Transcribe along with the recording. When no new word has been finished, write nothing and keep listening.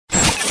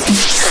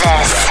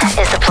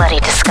is the Bloody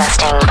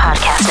Disgusting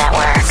Podcast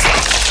Network.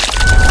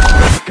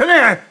 Come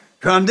here.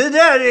 Come to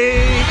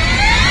Daddy.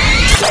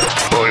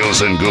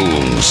 Boils and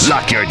ghouls,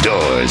 lock your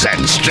doors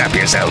and strap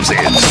yourselves in.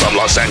 From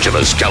Los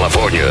Angeles,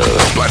 California,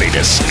 Bloody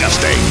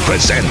Disgusting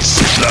presents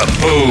the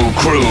Boo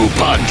Crew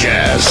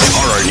Podcast.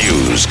 Horror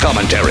news,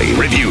 commentary,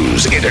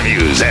 reviews,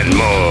 interviews, and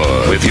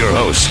more. With your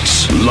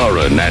hosts,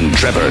 Lauren and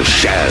Trevor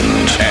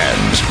Shand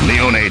and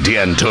Leone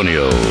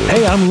D'Antonio.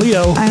 Hey, I'm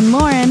Leo. I'm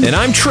Lauren. And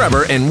I'm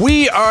Trevor, and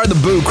we are the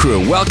Boo Crew.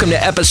 Welcome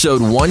to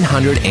episode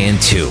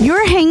 102.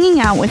 You're hanging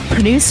out with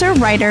producer,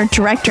 writer,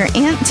 director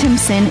Ant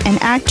Timpson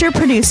and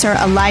actor-producer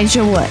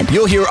Elijah Wood.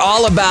 You'll hear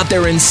all about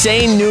their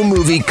insane new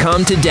movie,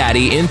 Come to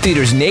Daddy, in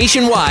theaters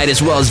nationwide, as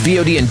well as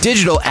VOD and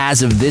digital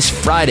as of this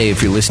Friday,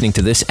 if you're listening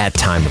to this at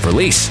time of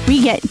release.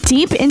 We get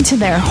deep into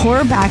their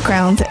horror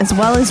backgrounds, as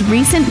well as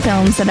recent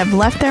films that have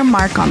left their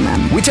mark on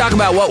them. We talk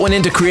about what went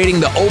into creating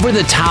the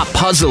over-the-top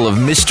puzzle of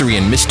mystery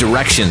and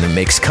misdirection that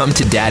makes Come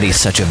to Daddy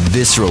such a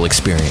visceral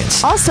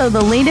experience. Also,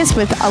 the latest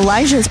with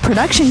Elijah's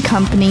production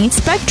company,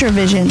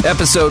 SpectraVision.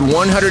 Episode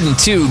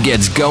 102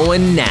 gets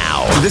going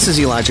now. This is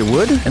Elijah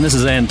Wood. And this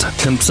is Ant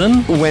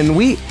Timpson. When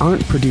we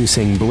aren't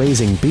producing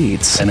blazing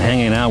beats And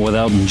hanging out with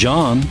Elton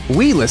John,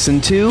 we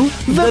listen to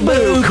The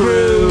Boo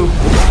Crew.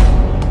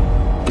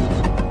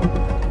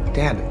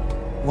 Dad,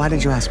 why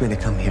did you ask me to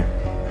come here?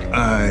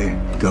 I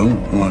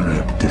don't want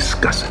to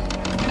discuss it.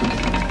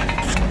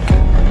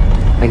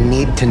 I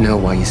need to know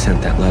why you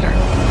sent that letter.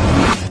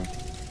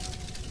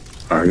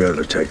 I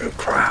gotta take a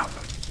crap.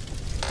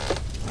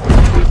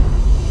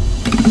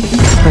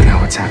 I know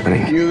what's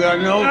happening. You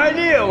got no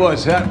idea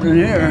what's happening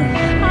here.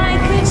 I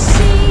could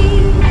see.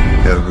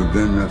 Ever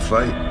been in a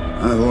fight?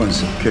 I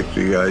once kicked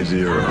the guy's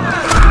ear off.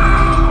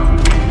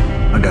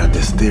 I got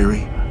this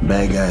theory.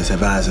 Bad guys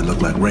have eyes that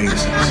look like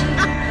razors.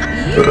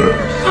 You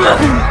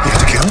have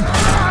to kill him?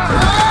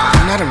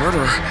 I'm not a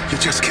murderer. You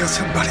just killed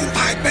somebody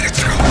 5 minutes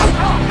ago.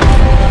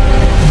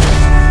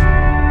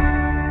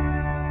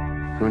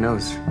 Who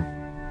knows?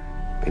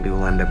 Maybe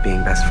we'll end up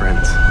being best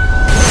friends.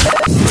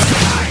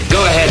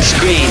 Go ahead,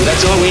 scream.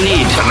 That's all we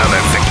need. Another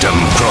victim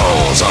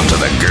crawls onto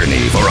the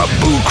gurney for a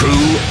Boo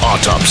Crew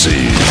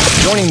autopsy.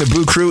 Joining the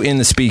Boo Crew in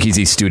the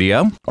Speakeasy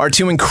studio are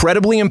two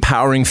incredibly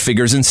empowering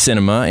figures in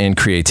cinema and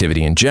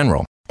creativity in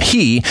general.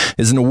 He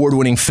is an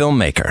award-winning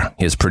filmmaker.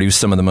 He has produced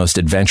some of the most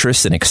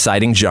adventurous and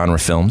exciting genre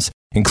films,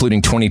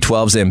 including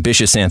 2012's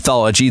ambitious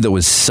anthology that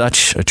was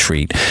such a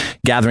treat,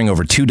 gathering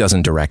over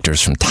 24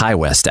 directors from Ty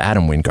West to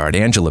Adam Wingard,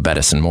 Angela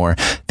Bettis, and more.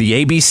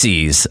 The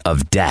ABCs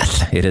of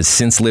Death. It has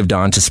since lived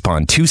on to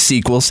spawn 2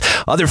 sequels.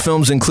 Other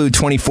films include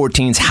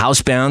 2014's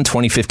Housebound,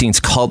 2015's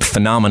cult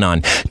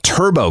phenomenon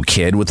Turbo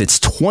Kid, with its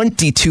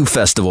 22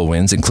 festival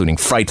wins, including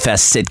Fright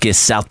Fest, Sitges,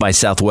 South by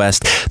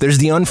Southwest. There's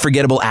the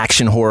unforgettable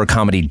action horror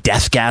comedy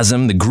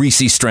Deathgasm, The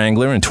Greasy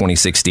Strangler in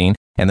 2016,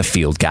 and The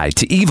Field Guide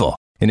to Evil.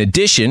 In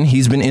addition,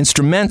 he's been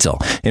instrumental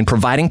in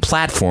providing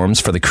platforms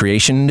for the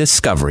creation and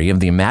discovery of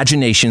the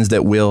imaginations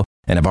that will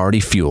and have already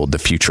fueled the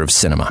future of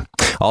cinema.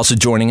 Also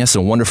joining us,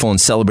 a wonderful and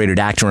celebrated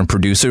actor and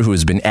producer who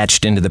has been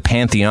etched into the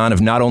pantheon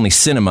of not only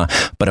cinema,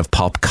 but of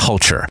pop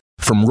culture.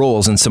 From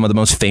roles in some of the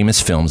most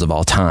famous films of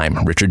all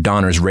time. Richard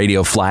Donner's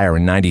Radio Flyer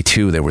in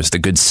 '92, there was The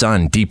Good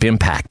Son, Deep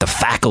Impact, The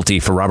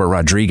Faculty for Robert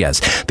Rodriguez,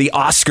 the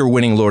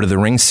Oscar-winning Lord of the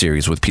Rings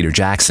series with Peter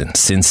Jackson,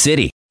 Sin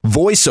City,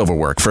 voiceover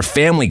work for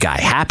Family Guy,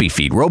 Happy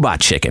Feet, Robot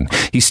Chicken.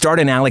 He starred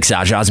in Alex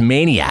Aja's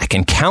Maniac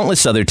and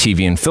countless other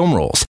TV and film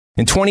roles.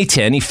 In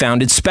 2010, he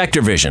founded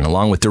SpectraVision,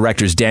 along with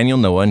directors Daniel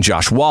Noah and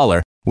Josh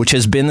Waller, which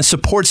has been the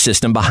support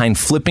system behind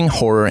flipping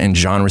horror and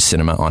genre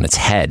cinema on its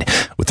head.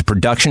 With the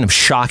production of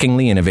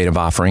shockingly innovative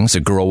offerings, A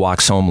Girl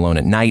Walks Home Alone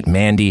at Night,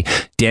 Mandy,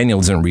 Daniel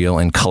Isn't Real,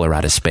 and Color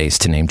Out of Space,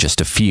 to name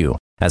just a few.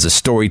 As a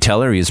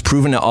storyteller, he has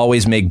proven to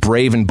always make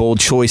brave and bold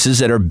choices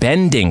that are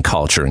bending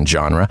culture and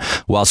genre,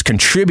 whilst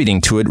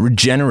contributing to it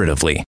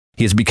regeneratively.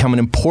 He has become an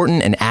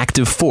important and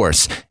active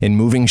force in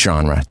moving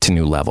genre to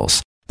new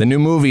levels. The new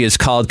movie is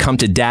called Come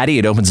to Daddy.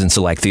 It opens in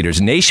select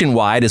theaters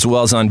nationwide, as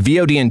well as on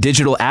VOD and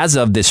digital as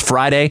of this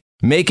Friday.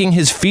 Making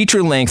his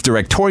feature-length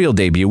directorial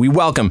debut, we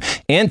welcome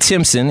Ant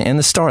Timpson and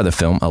the star of the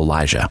film,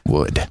 Elijah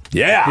Wood.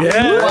 yeah.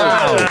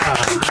 Wow.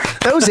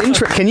 Those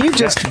can you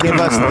just give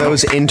us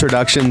those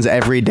introductions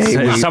every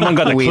day? Someone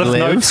got the cliff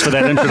notes for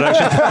that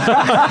introduction.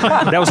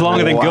 That was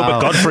longer than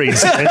Gilbert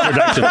Gottfried's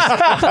introduction.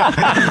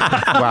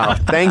 Wow,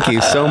 thank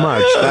you so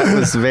much. That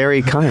was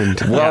very kind.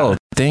 Well,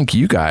 thank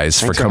you guys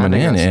for coming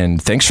in,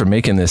 and thanks for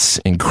making this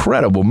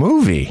incredible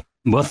movie.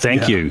 Well,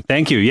 thank you.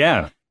 Thank you,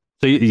 yeah.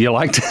 So you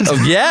liked it?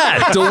 Oh,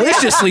 yeah.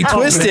 Deliciously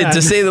twisted,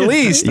 to say the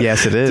least.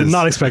 Yes, it is. Did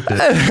not expect it.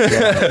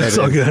 Yeah,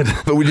 so good.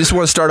 But we just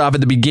want to start off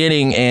at the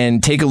beginning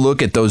and take a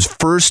look at those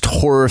first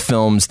horror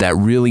films that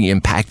really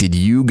impacted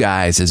you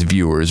guys as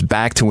viewers,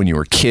 back to when you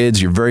were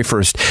kids, your very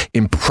first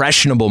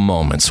impressionable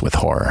moments with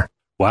horror.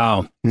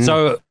 Wow.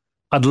 So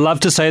I'd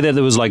love to say that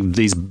there was like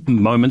these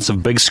moments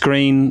of big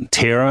screen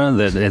terror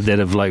that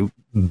have like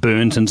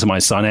burnt into my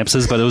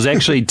synapses, but it was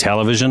actually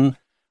television.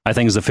 I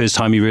think is the first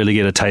time you really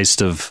get a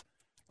taste of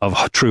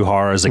true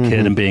horror as a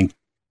kid and being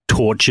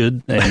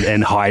tortured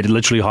and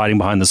literally hiding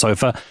behind the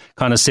sofa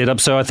kind of setup.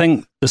 So I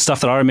think the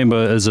stuff that I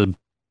remember is a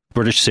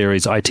British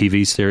series,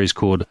 ITV series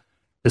called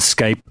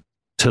Escape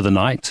to the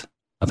Night,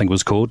 I think it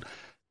was called.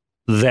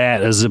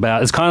 That is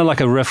about, it's kind of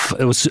like a riff.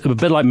 It was a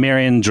bit like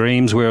Marion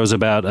Dreams, where it was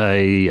about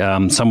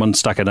someone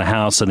stuck in a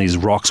house and these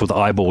rocks with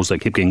eyeballs that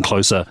kept getting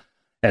closer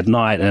at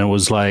night. And it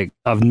was like,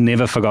 I've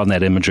never forgotten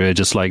that imagery. It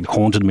just like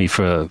haunted me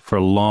for a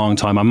long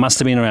time. I must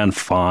have been around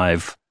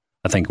 5,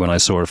 I think, when I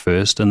saw it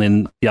first. And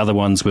then the other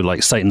ones were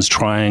like Satan's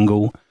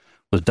Triangle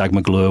with Doug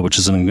McClure, which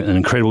is an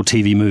incredible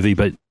TV movie.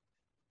 But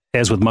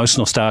as with most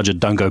nostalgia,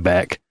 don't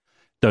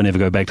ever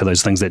go back to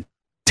those things that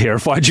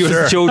terrified you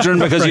as children,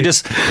 because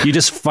you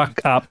just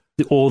fuck up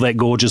all that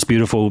gorgeous,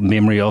 beautiful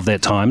memory of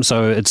that time.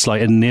 So it's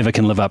like it never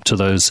can live up to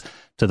those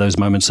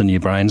moments in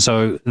your brain.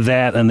 So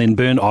that, and then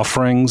Burnt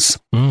Offerings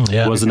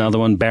was another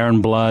one,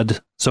 Barren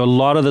Blood. So a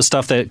lot of the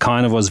stuff that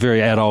kind of was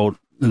very adult,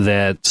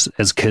 that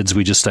as kids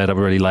we just stayed up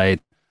really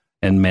late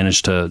and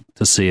managed to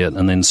see it.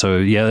 And then so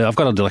I've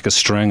got a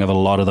string of a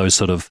lot of those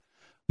sort of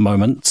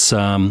moments.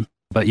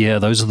 But yeah,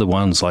 those are the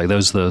ones, like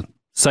those are the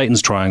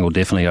Satan's Triangle.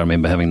 Definitely, I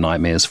remember having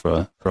nightmares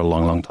for a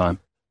long, long time.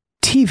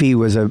 TV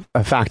was a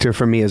factor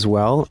for me as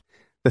well.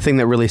 The thing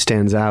that really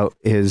stands out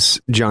is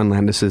John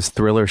Landis's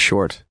Thriller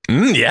short.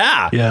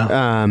 Yeah.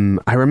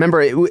 I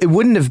remember it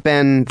wouldn't have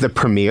been the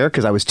premiere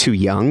because I was too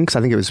young, because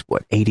I think it was,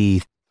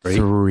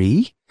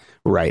 83?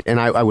 Right. And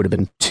I would have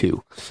been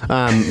 2.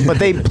 But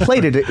they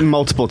played it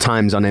multiple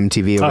times on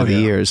MTV over the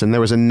years. And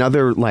there was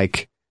another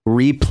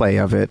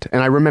replay of it.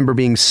 And I remember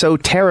being so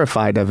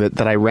terrified of it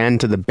that I ran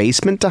to the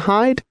basement to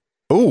hide.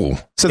 Oh,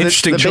 so the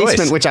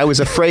basement, which I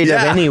was afraid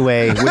of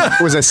anyway,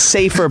 was a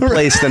safer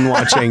place than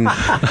watching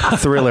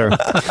Thriller.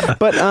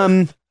 But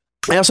I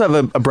also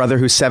have a brother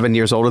who's 7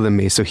 years older than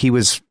me, so he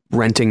was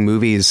renting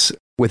movies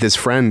with his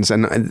friends,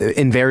 and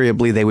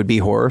invariably they would be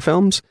horror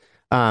films.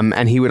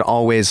 And he would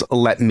always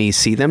let me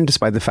see them,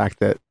 despite the fact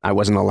that I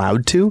wasn't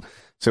allowed to.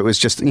 So it was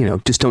just,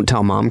 just don't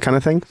tell mom kind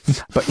of thing.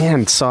 But yeah,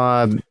 and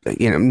saw,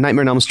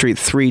 Nightmare on Elm Street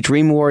 3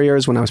 Dream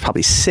Warriors when I was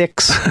probably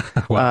 6.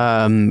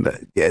 Wow.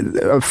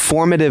 A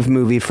formative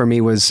movie for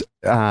me was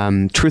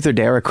Truth or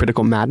Dare, A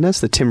Critical Madness,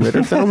 the Tim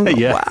Ritter film.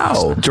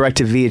 Wow.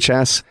 Directed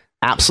VHS.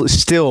 Absolutely,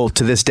 still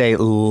to this day,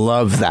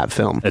 love that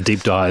film. A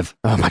deep dive.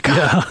 Oh my God.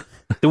 Yeah.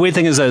 The weird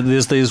thing is that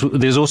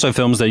there's also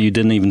films that you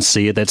didn't even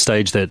see at that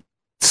stage that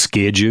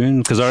scared you.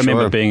 Because I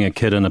remember being a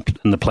kid in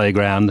the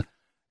playground,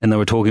 and they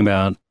were talking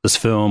about this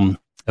film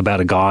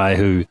about a guy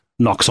who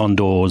knocks on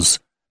doors,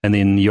 and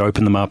then you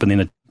open them up, and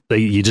then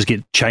you just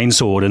get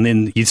chainsawed, and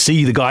then you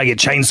see the guy get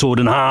chainsawed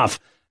in half,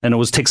 and it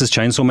was Texas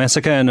Chainsaw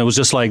Massacre, and it was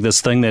just like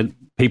this thing that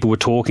people were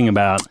talking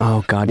about.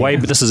 Oh God!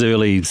 But this is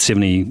early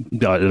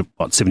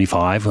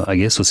 75, I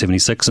guess, or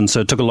 76, and so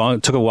it took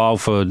a while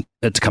for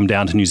it to come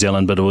down to New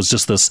Zealand, but it was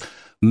just this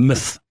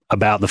myth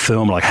about the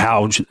film, like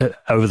how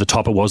over the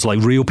top it was, like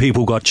real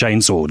people got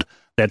chainsawed.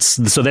 That's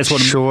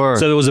what. Sure.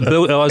 So there was a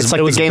build. It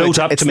was built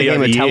up to me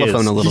over the years.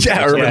 Telephone a little bit.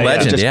 Urban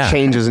legend. It just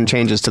changes and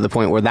changes to the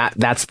point where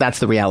that's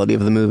the reality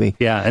of the movie.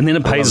 Yeah, and then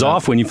it pays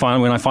off when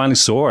I finally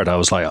saw it. I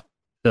was like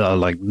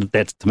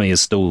that to me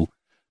is still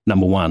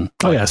number one.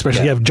 Oh yeah,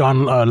 especially you have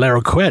John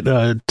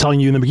Larroquette telling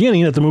you in the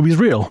beginning that the movie's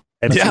real.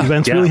 And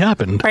events really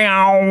happened.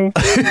 There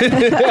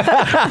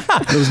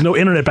was no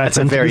internet back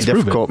then. It's a very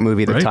difficult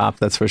movie to top,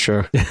 that's for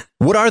sure.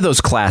 What are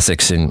those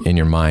classics in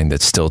your mind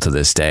that still to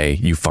this day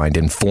you find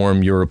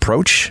inform your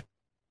approach?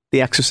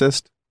 The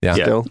Exorcist. Yeah.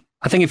 Still.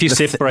 I think if you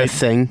separate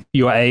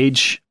your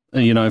age,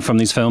 from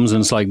these films,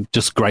 and it's like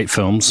just great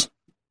films,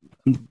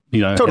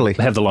 totally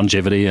have the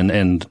longevity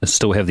and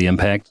still have the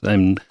impact.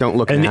 And don't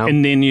look now.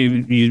 And then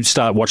you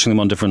start watching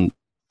them on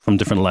from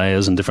different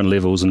layers and different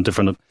levels and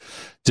different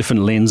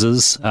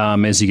lenses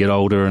as you get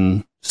older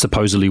and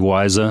supposedly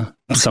wiser,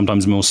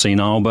 sometimes more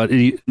senile. But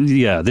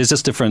there's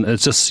just different.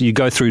 It's just you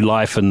go through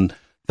life and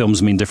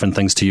films mean different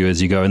things to you as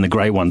you go, and the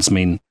great ones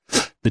mean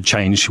the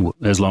change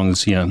as long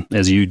as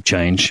as you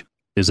change.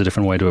 There's a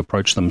different way to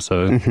approach them.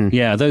 So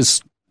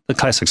the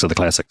classics are the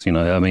classics.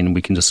 I mean,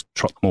 we can just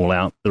trot them all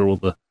out. They're all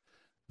the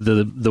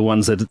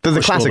ones that they're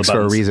the classics for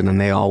a reason, and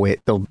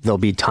they'll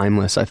be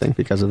timeless, I think,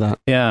 because of that.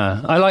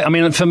 Yeah,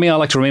 for me, I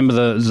like to remember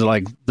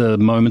the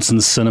moments in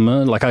the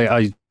cinema. Like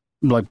I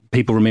like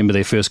people remember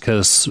their first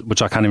kiss,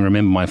 which I can't even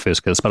remember my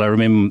first kiss, but I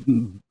remember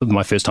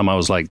my first time I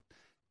was like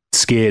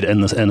scared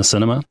in a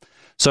cinema.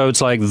 So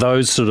it's like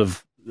those sort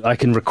of I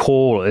can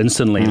recall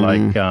instantly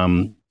like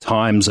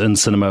times in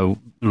cinema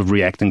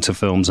reacting to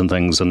films and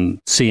things and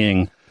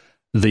seeing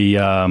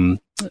the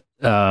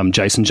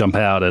Jason jump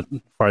out at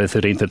Friday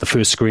the 13th at the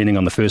first screening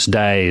on the first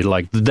day,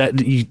 like that.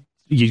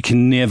 You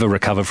can never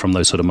recover from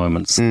those sort of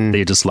moments.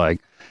 They're just part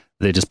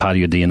of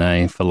your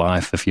DNA for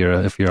life if you're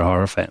a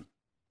horror fan.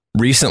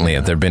 Recently,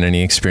 have there been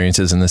any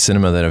experiences in the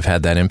cinema that have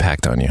had that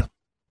impact on you?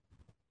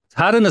 It's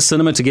hard in the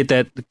cinema to get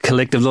that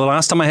collective. The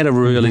last time I had a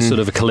really sort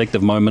of a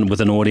collective moment with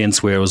an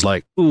audience where it was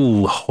like,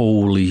 ooh,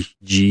 holy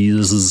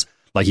Jesus,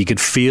 like you could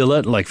feel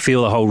it, like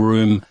feel the whole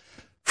room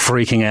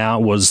freaking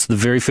out, was the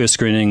very first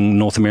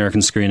North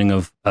American screening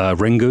of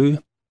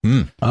Ringu,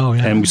 Oh,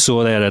 yeah. And we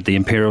saw that at the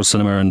Imperial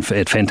Cinema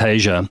at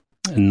Fantasia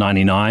in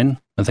 99,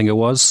 I think it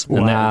was.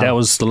 And that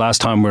was the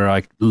last time where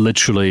I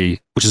literally,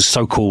 which is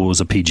so cool, it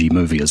was a PG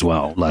movie as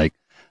well. Like,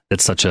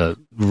 it's such a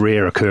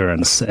rare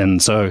occurrence.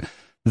 And so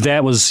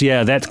that was,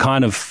 that's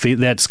kind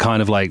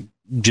of like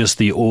just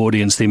the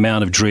audience, the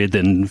amount of dread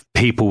that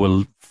people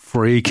were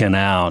freaking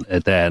out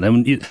at that.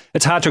 And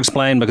it's hard to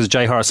explain because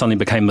J horror suddenly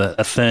became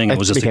a thing. It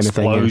was just an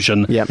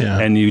explosion,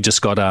 and you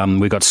just got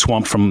we got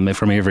swamped from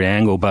every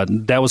angle. But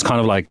that was kind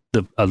of like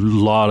a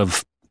lot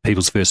of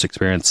people's first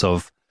experience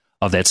of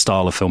that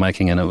style of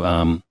filmmaking,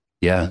 and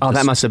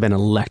that must have been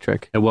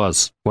electric. It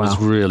was. Wow. It was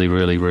really,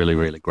 really, really,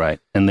 really great.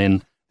 And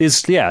then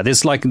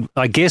there's like,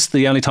 I guess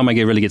the only time I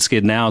really get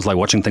scared now is like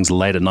watching things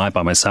late at night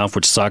by myself,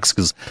 which sucks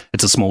because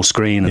it's a small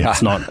screen and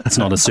it's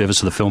not a service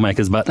to the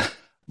filmmakers, but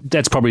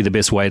that's probably the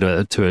best way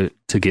to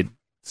get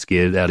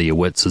scared out of your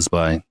wits is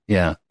by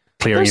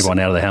clearing everyone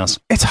out of the house.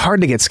 It's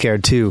hard to get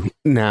scared too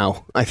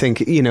now. I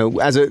think,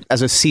 as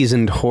a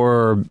seasoned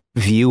horror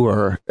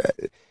viewer,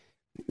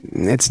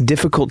 it's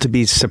difficult to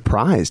be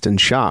surprised and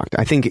shocked.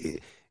 I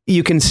think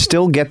you can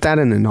still get that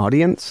in an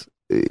audience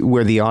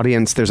where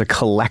there's a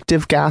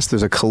collective gasp,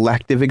 there's a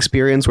collective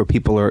experience where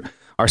people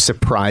are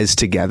surprised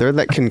together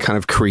that can kind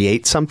of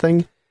create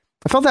something.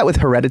 I felt that with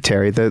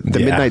Hereditary, the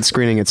midnight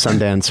screening at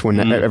Sundance when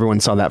everyone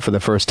saw that for the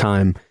first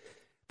time.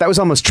 That was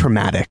almost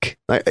traumatic.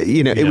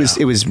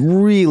 It was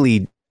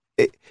really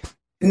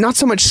not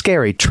so much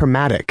scary,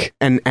 traumatic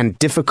and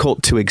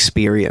difficult to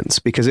experience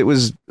because it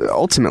was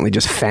ultimately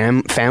just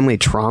family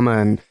trauma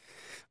and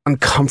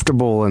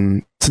uncomfortable.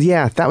 And so,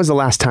 that was the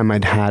last time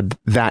I'd had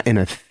that in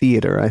a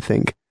theater, I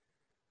think.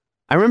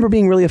 I remember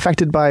being really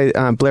affected by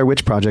Blair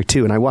Witch Project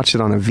too, and I watched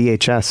it on a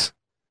VHS.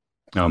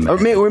 Oh,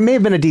 man. Or it may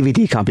have been a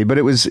DVD copy, but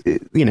it was,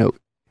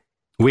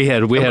 we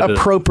had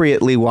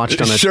appropriately watched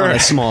on a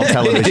small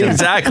television.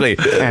 Exactly.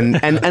 And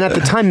at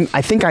the time,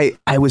 I think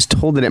I was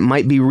told that it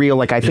might be real.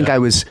 Like, I think I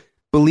was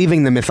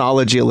believing the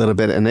mythology a little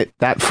bit, and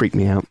that freaked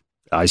me out.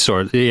 I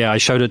saw it. Yeah, I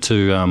showed it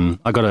to,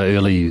 I got an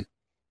early,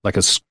 like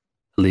a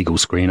legal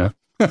screener.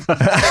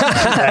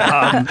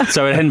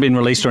 So it hadn't been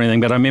released or anything,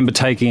 but I remember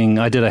I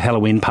did a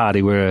Halloween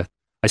party where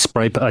I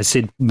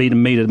said,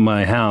 meet at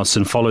my house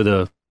and follow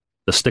the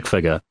stick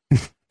figure.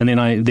 And then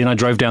I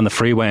drove down the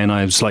freeway and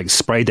I was like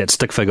sprayed that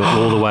stick figure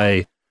all the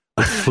way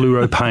with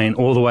fluoro paint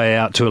all the way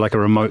out to like a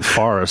remote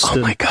forest. Oh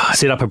my God.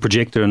 Set up a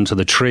projector into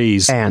the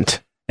trees. And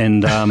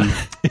then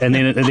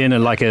at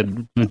like at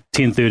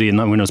 10:30 and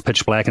when it was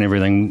pitch black and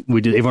everything,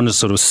 everyone just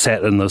sort of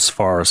sat in this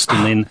forest.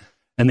 And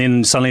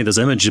then suddenly this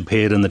image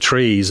appeared in the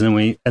trees.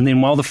 And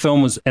then while the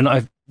film was,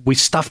 we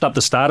stuffed up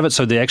the start of it.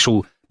 So the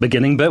actual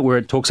beginning bit where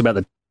it talks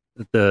about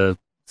the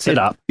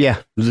setup.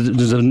 Yeah.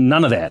 There's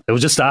none of that. It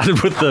was just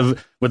started with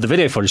the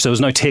video footage. So there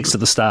was no text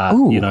at the start.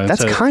 Ooh,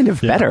 that's kind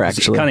of better,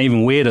 actually. Kind of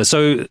even weirder.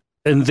 So,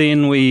 and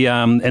then we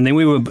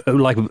were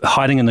like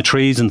hiding in the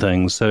trees and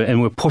things. So, and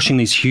we're pushing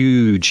these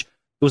huge,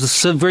 it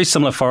was a very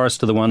similar forest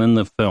to the one in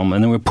the film.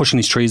 And then we're pushing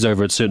these trees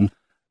over at certain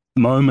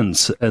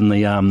moments in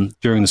the,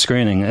 during the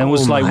screening. And it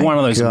was like one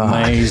of those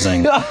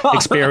amazing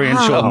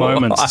experiential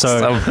moments.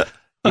 Awesome. So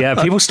yeah,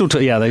 people still,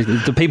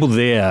 the people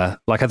there,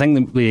 like I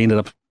think we ended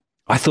up,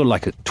 I thought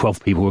like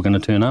 12 people were going to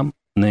turn up,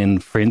 and then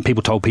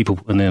people told people,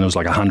 and then it was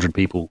like 100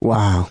 people.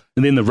 Wow.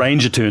 And then the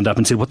ranger turned up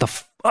and said, what the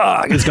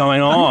fuck is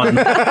going on?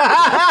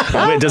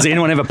 Does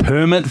anyone have a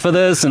permit for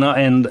this?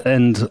 And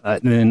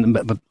then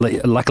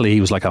luckily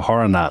he was like a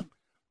horror nut,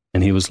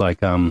 and he was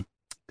like,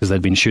 because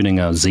they'd been shooting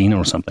a Xena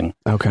or something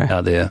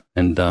out there.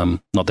 And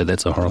not that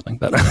that's a horror thing,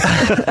 but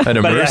an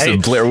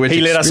immersive Blair Witch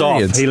he let us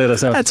off. experience. He let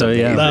us off. That's so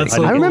yeah, that's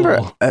so I remember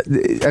cool.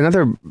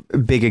 Another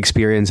big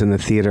experience in the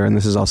theater, and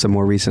this is also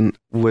more recent,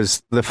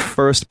 was the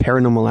first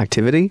Paranormal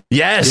Activity.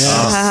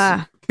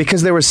 Yes.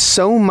 Because there was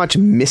so much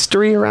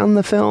mystery around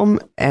the film,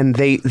 and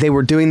they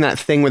were doing that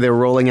thing where they were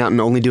rolling out and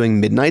only doing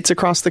midnights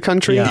across the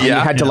country. Yeah. And you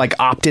had to like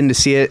opt in to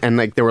see it, and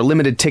like there were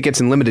limited tickets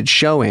and limited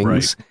showings.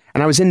 Right.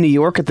 And I was in New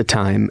York at the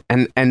time,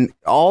 and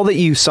all that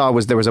you saw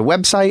was there was a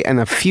website and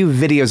a few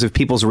videos of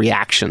people's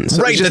reactions.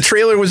 So Right, the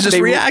trailer was just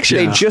reaction.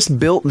 They just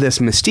built this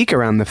mystique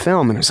around the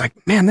film, and it was like,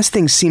 man, this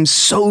thing seems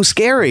so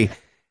scary.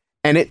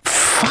 And it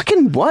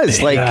fucking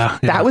was. Like,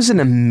 that was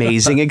an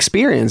amazing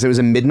experience. It was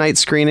a midnight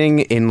screening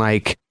in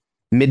like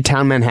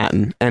Midtown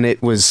Manhattan, and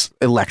it was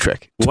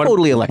electric.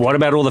 Totally electric. What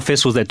about all the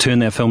festivals that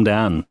turned their film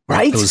down?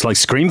 Right? It was like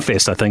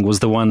Screamfest, I think, was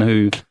the one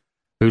who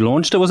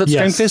launched it. Was it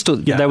Yes. Screamfest? Or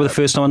they were the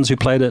first ones who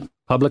played it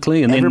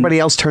publicly, and everybody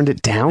else turned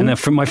it down. And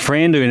from my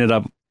friend who ended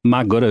up,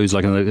 Mark Gooder, who's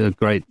like a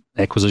great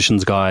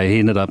acquisitions guy,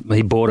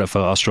 he bought it for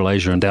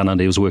Australasia and Down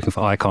Under. He was working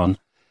for Icon,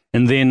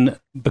 and then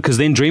because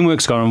then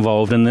DreamWorks got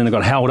involved, and then it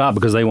got held up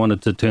because they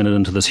wanted to turn it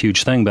into this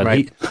huge thing.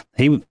 But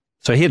he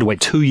had to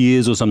wait 2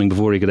 years or something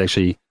before he could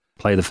actually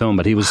play the film.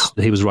 But he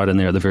was right in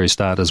there at the very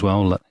start as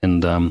well.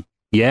 And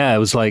it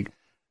was like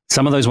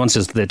some of those ones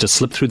that just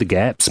slip through the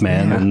gaps,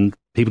 man, and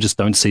people just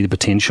don't see the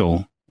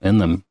potential in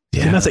them.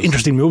 Yeah. And that's an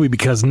interesting movie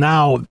because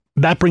now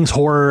that brings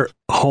horror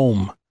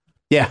home.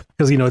 Yeah.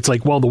 Because, it's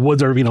like, well, the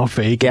woods are,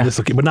 fake. Yeah.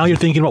 And but now you're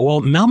thinking about,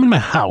 well, now I'm in my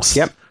house.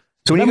 Yep.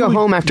 So when you go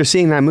home after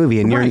seeing that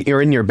movie and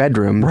you're in your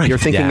bedroom, you're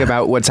thinking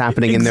about what's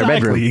happening in their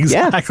bedroom.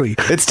 Exactly.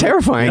 Yeah. It's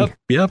terrifying.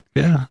 Yep.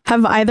 Yeah.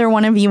 Have either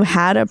one of you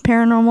had a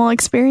paranormal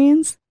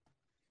experience?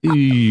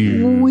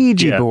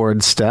 Ouija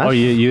board stuff. Oh,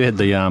 you had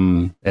the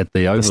at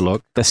the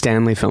Overlook, the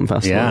Stanley Film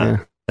Festival. Yeah,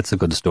 that's a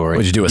good story.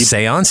 Would you do a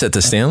seance at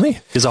the Stanley?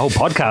 There's a whole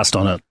podcast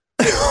on it.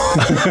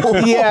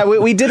 Yeah,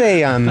 we did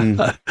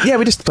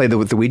we just played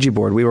with the Ouija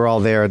board. We were all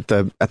there at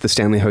the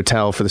Stanley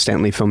Hotel for the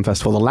Stanley Film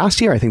Festival. The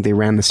last year, I think they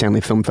ran the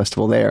Stanley Film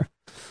Festival there.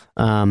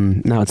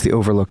 Now it's the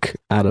Overlook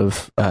out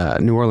of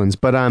New Orleans.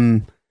 But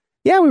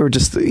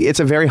it's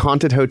a very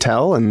haunted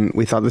hotel, and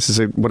we thought this is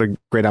what a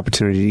great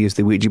opportunity to use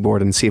the Ouija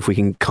board and see if we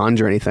can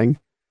conjure anything.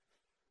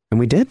 And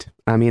we did.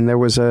 I mean, there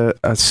was a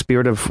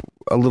spirit of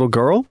a little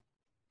girl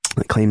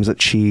that claims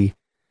that she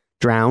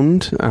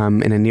drowned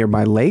in a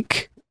nearby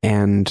lake,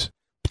 and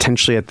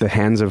potentially at the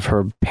hands of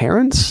her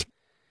parents.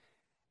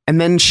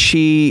 And then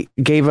she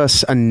gave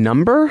us a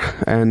number,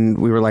 and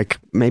we were like,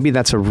 maybe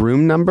that's a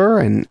room number.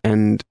 And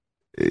then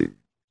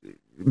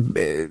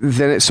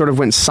it sort of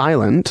went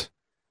silent.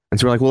 And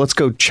so we're like, well, let's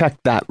go check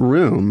that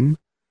room.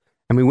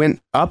 And we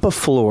went up a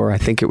floor, I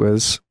think it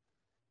was,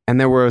 and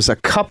there was a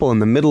couple in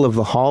the middle of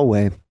the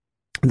hallway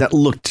that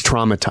looked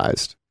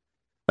traumatized.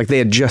 Like they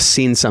had just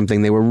seen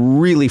something. They were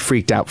really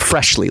freaked out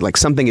freshly, like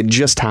something had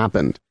just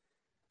happened.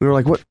 We were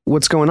like,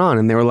 what's going on?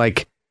 And they were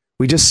like,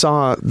 we just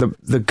saw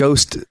the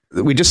ghost.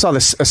 We just saw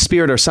a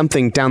spirit or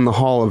something down the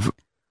hall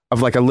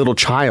of like a little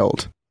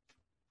child.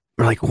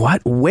 We're like,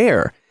 what?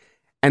 Where?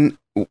 And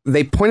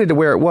they pointed to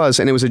where it was,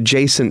 and it was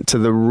adjacent to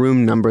the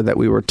room number that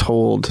we were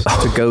told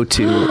to go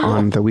to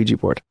on the Ouija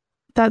board.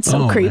 That's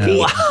so creepy.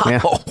 Wow.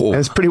 Yeah, it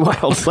was pretty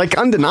wild. Like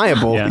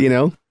undeniable, you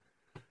know?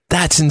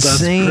 That's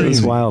insane.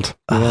 It's wild.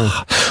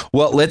 Yeah.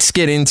 Well, let's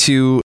get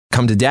into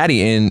Come to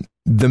Daddy and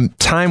the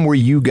time where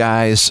you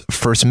guys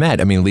first met.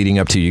 I mean, leading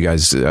up to you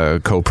guys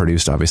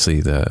co-produced, obviously,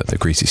 the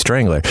Greasy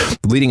Strangler.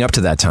 Leading up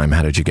to that time,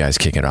 how did you guys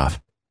kick it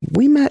off?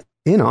 We met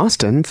in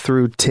Austin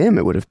through Tim,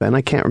 it would have been.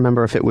 I can't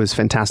remember if it was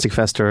Fantastic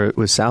Fest or it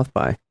was South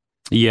by.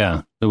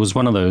 Yeah, it was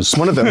one of those.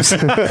 One of those. They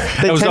tend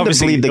to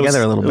bleed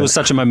together a little bit. It was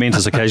such a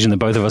momentous occasion that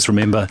both of us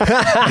remember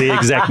the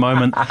exact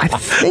moment. I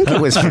think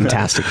it was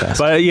Fantastic Fest.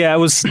 But yeah, I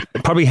was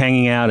probably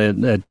hanging out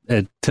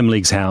at Tim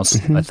League's house,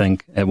 I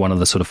think, at one of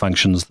the sort of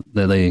functions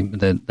that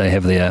they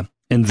have there.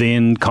 And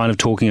then kind of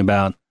talking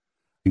about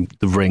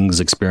the Rings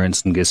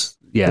experience and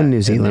in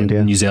New Zealand,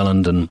 New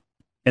Zealand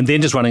and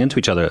then just running into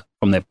each other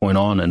from that point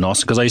on in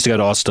Austin. Because I used to go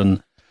to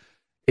Austin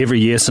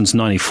every year since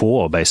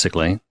 '94,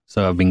 basically.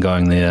 So I've been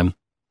going there.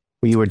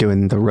 You were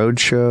doing the road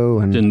show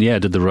and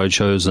did the road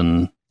shows,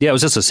 and it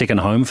was just a second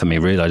home for me,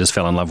 really. I just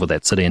fell in love with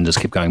that city and just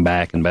kept going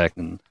back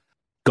and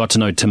got to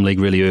know Tim League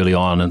really early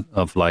on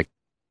of like,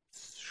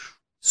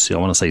 I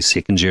want to say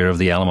second year of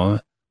the Alamo,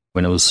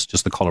 when it was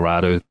just the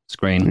Colorado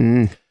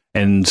screen.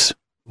 And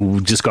we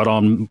just got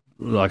on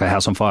like a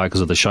house on fire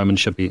because of the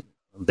showmanship,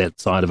 that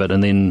side of it.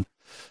 And then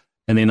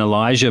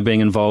Elijah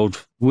being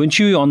involved. Weren't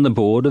you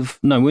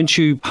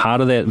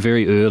part of that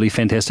very early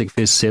Fantastic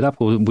Fest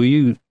setup, or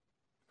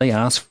they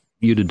asked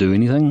you to do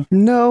anything?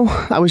 No,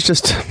 I was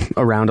just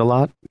around a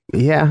lot.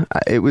 Yeah,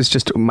 it was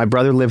just my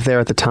brother lived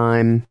there at the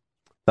time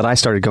that I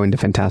started going to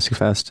Fantastic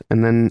Fest,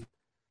 and then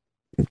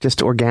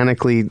just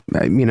organically,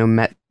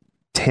 met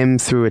Tim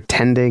through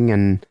attending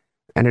and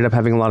ended up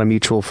having a lot of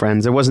mutual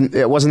friends. It wasn't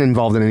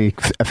involved in any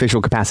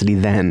official capacity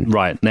then.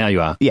 Right, now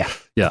you are. Yeah.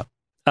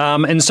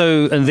 And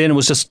then it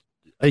was just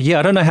I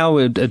don't know how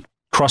it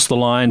crossed the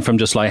line from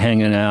just like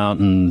hanging out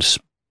and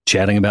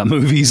chatting about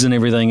movies and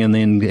everything, and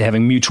then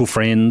having mutual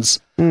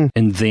friends, and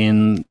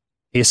then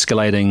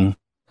escalating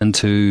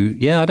into,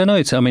 I don't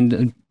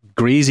know.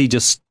 Greasy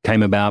just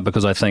came about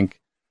because I think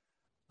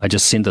I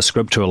just sent the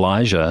script to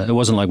Elijah. It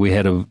wasn't like we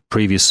had a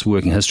previous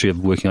working history of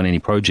working on any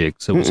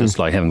projects. It was just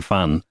like having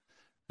fun.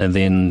 And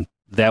then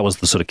that was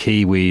the sort of key.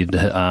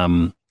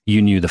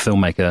 You knew the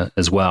filmmaker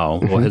as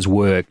well, or his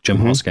work, Jim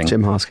Hosking.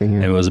 Jim Hosking, yeah.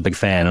 And I was a big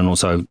fan. And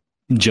also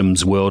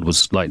Jim's world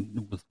was like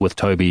with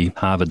Toby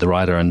Harvard, the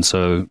writer. And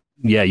so,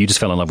 you just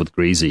fell in love with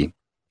Greasy.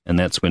 And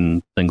that's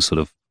when things sort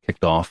of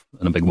kicked off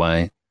in a big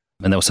way.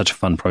 And that was such a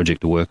fun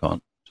project to work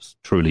on. Just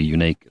truly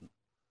unique.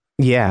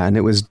 Yeah, and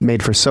it was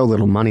made for so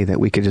little money that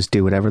we could just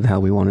do whatever the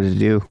hell we wanted to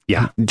do.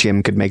 Yeah.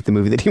 Jim could make the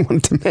movie that he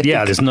wanted to make.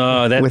 Yeah, there's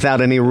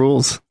without any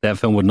rules. That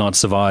film would not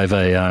survive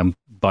a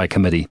by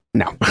committee.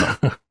 No.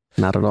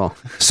 Not at all.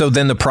 So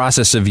then the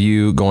process of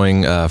you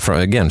going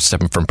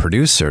stepping from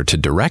producer to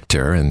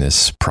director in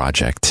this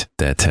project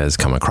that has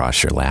come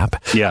across your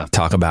lap. Yeah.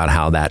 Talk about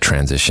how that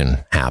transition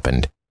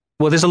happened.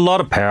 Well, there's a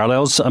lot of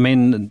parallels. I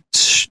mean,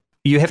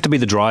 you have to be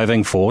the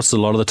driving force a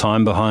lot of the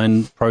time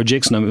behind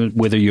projects,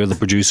 whether you're the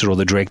producer or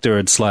the director.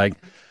 It's like,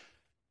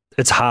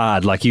 it's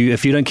hard. Like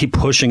if you don't keep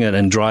pushing it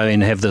and driving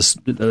and have this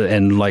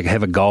and like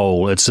have a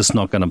goal, it's just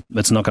not gonna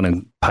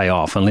pay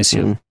off unless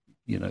you're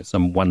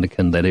some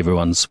wonderkind that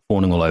everyone's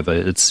fawning all over.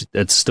 It's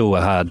still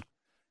a hard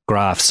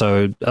graft.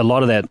 So a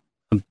lot of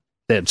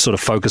that sort of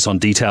focus on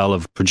detail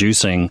of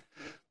producing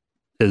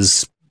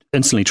is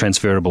instantly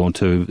transferable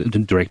into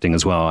directing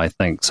as well, I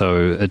think.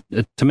 So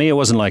to me, it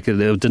wasn't like it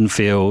didn't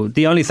feel.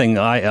 The only thing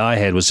I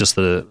had was just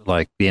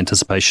the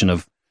anticipation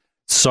of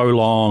so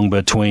long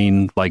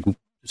between like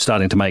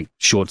starting to make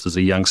shorts as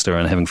a youngster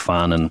and having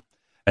fun, and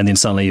then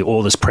suddenly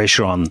all this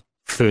pressure on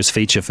first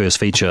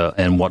feature,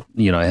 and what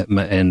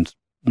and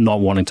not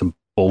wanting to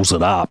balls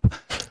it up.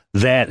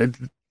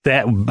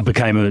 That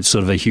became a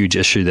sort of a huge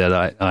issue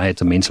that I had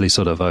to mentally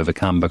sort of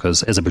overcome,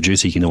 because as a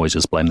producer, you can always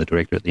just blame the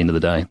director at the end of the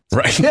day.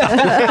 Right.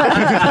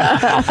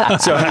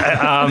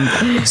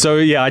 So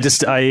yeah,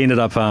 I ended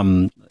up,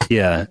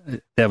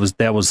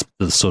 that was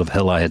the sort of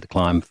hill I had to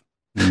climb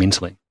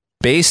mentally.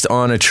 Based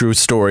on a true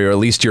story, or at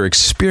least your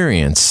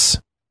experience,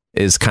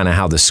 is kind of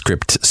how the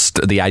script,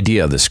 the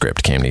idea of the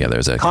script came together.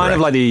 Is that kind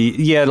correct?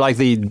 of like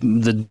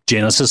the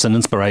genesis and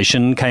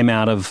inspiration came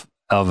out of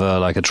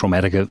a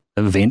traumatic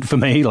event for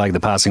me, like the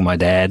passing of my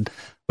dad,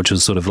 which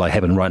was sort of like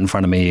happened right in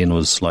front of me and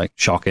was like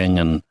shocking.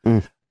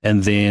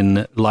 And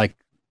then like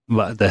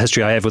the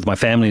history I have with my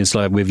family is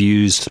like we've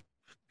used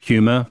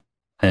humor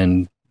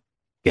and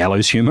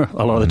gallows humor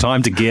a lot of the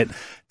time to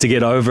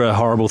get over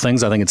horrible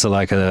things. I think it's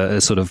like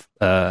a sort of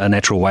a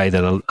natural way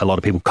that a lot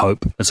of people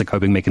cope. It's a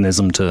coping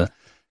mechanism to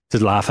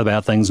laugh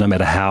about things, no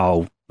matter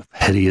how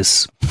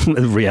hideous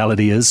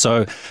reality is.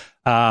 So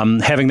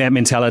having that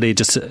mentality,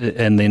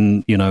 and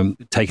then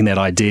taking that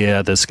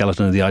idea, the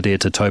skeleton of the idea,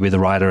 to Toby the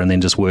writer, and then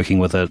just working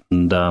with it,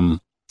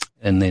 and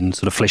then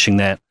sort of fleshing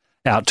that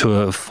out to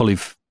a fully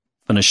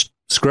finished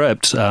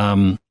script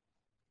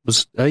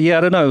was I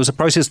don't know. It was a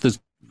process that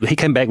he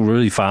came back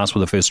really fast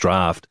with the first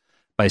draft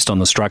based on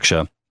the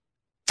structure,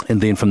 and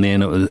then from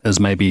then it was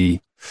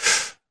maybe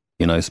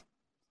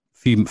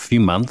few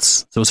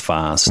months. So it was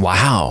fast.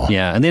 Wow.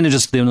 Yeah, and then it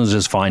was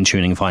just fine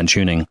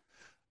tuning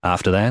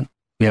after that.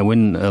 Yeah,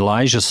 when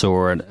Elijah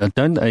saw it,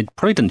 it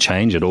probably didn't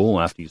change at all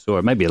after you saw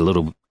it. Maybe a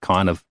little,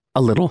 kind of.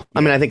 A little. Yeah.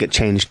 I mean, I think it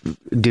changed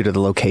due to the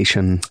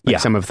location,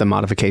 some of the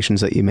modifications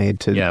that you made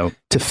to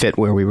fit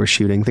where we were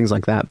shooting, things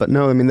like that. But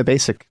no, I mean, the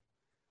basic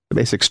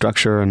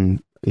structure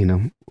and,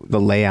 the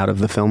layout of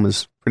the film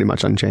is pretty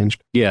much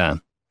unchanged. Yeah.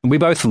 We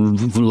both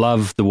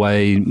love the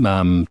way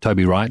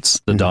Toby writes,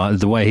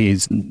 the way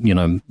he's,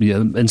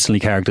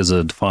 instantly characters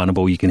are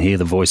definable. You can hear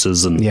the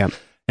voices and... Yeah.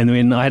 And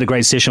then I had a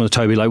great session with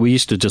Toby. Like we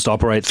used to just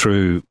operate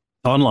through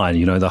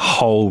online. The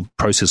whole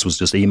process was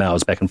just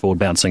emails back and forward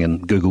bouncing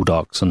and Google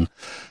Docs. And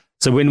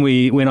so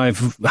when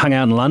I've hung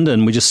out in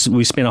London, we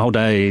spent a whole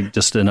day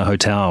just in a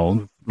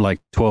hotel, like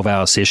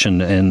 12-hour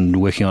session,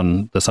 and working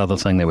on this other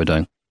thing that we're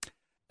doing.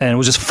 And it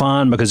was just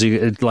fun because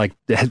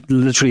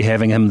literally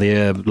having him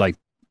there, like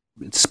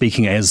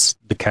speaking as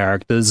the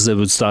characters, it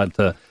would start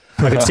to.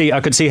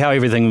 I could see how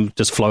everything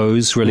just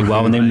flows really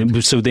well. And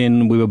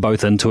then we were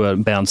both into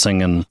it,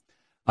 bouncing, and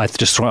I was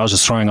just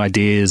throwing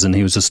ideas, and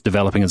he was just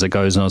developing as it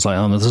goes. And I was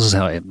like, this is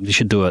how you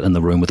should do it in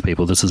the room with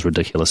people. This is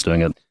ridiculous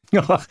doing it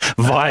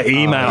via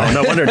email.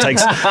 No wonder it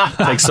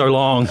takes so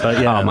long.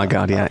 But yeah. Oh my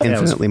God. Yeah.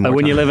 Infinitely more.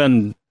 When you live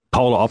in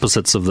polar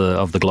opposites of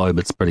the globe,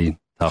 it's pretty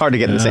tough. Hard to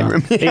get in the same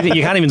room.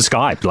 You can't even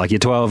Skype. Like you're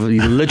 12,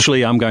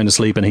 literally I'm going to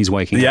sleep and he's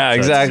waking up. Yeah,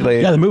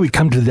 exactly. Yeah. The movie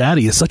Come to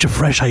Daddy is such a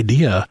fresh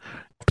idea.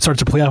 It starts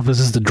to play off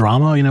as the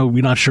drama.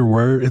 We're not sure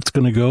where it's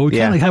going to go. You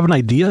kind of have an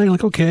idea. You're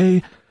like,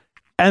 okay.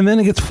 And then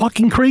it gets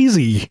fucking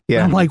crazy. Yeah.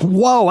 And I'm like,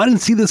 whoa, I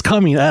didn't see this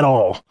coming at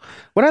all.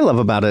 What I love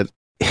about it,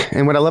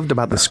 and what I loved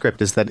about the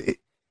script, is that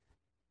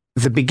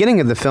the beginning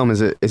of the film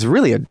is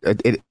really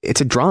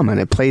it's a drama, and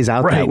it plays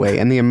out that way.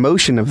 And the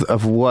emotion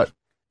of what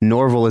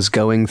Norval is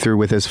going through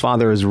with his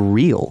father is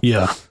real.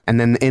 Yeah. And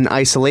then in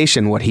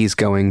isolation, what he's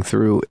going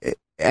through,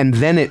 and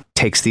then it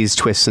takes these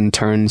twists and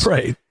turns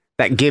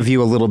that give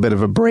you a little bit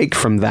of a break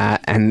from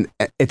that. And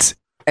it's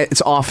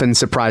often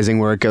surprising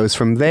where it goes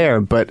from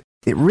there, but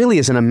it really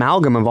is an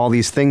amalgam of all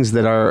these things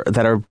that are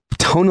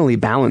tonally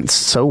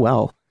balanced so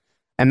well.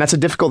 And that's a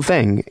difficult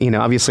thing.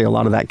 Obviously a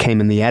lot of that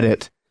came in the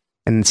edit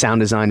and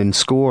sound design and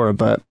score.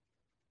 But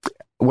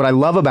what I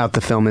love about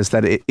the film is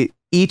that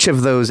each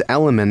of those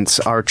elements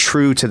are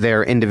true to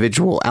their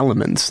individual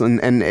elements.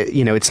 And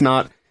it's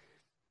not,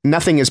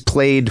 nothing is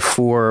played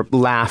for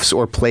laughs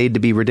or played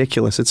to be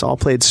ridiculous. It's all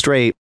played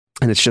straight.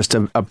 And it's just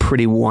a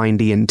pretty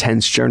windy,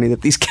 intense journey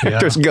that these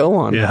characters go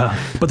on. Yeah.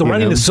 But the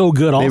writing is so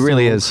good also. It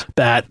really is.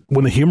 That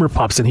when the humor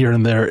pops in here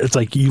and there, it's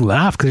like you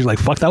laugh because you're like,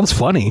 fuck, that was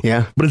funny.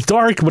 Yeah. But it's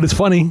dark, but it's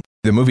funny.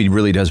 The movie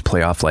really does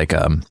play off like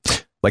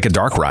a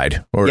dark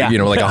ride, or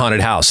like a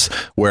haunted house,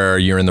 where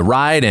you're in the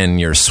ride and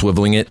you're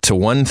swiveling it to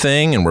one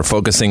thing and we're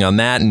focusing on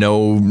that.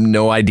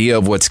 No idea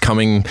of what's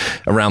coming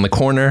around the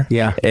corner.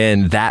 Yeah.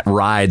 And that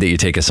ride that you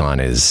take us on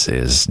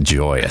is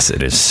joyous.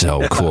 It is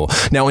so cool.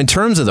 Now, in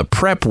terms of the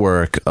prep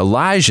work,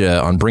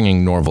 Elijah, on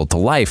bringing Norval to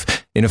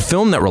life, in a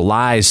film that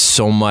relies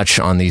so much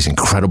on these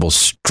incredible,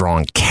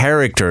 strong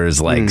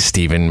characters like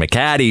Stephen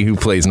McHattie, who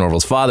plays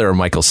Norval's father, or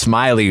Michael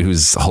Smiley,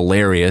 who's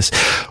hilarious,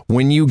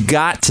 when you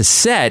got to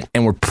set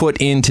and were put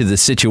into the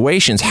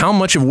situations, how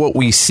much of what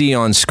we see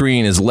on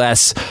screen is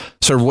less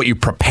sort of what you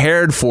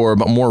prepared for,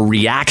 but more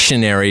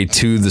reactionary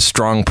to the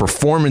strong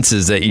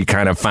performances that you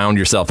kind of found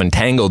yourself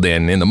entangled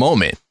in the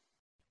moment?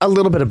 A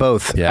little bit of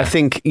both. Yeah. I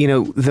think,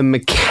 the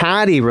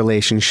McCaddy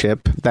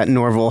relationship that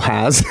Norval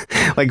has,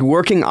 like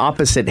working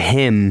opposite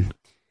him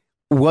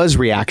was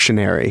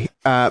reactionary,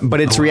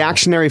 but it's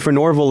reactionary for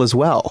Norval as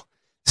well.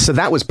 So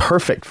that was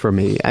perfect for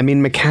me. I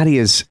mean, McCaddy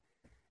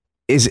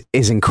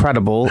is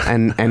incredible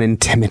and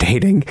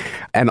intimidating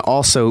and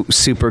also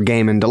super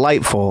game and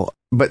delightful.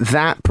 But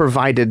that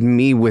provided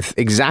me with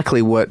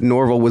exactly what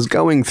Norval was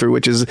going through,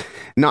 which is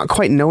not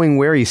quite knowing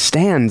where he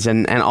stands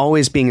and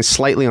always being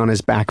slightly on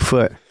his back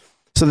foot.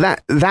 So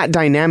that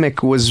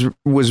dynamic was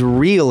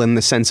real in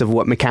the sense of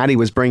what McCaddy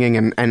was bringing,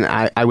 and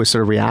I was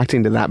sort of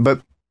reacting to that.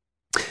 But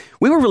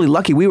we were really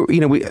lucky.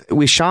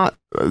 We shot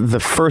the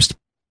first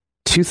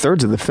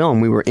 2/3 of the film.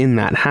 We were in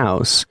that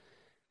house,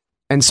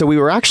 and so we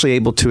were actually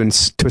able to a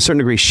certain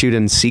degree shoot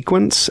in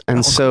sequence.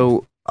 And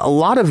so a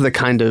lot of the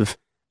kind of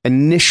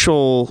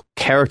initial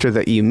character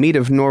that you meet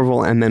of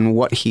Norval, and then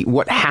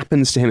what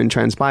happens to him and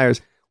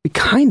transpires, we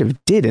kind of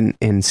did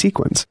in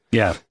sequence.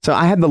 Yeah. So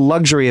I had the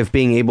luxury of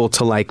being able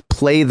to like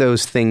play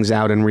those things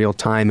out in real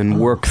time and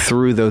work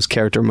through those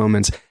character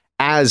moments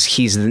as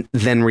he's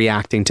then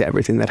reacting to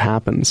everything that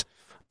happens,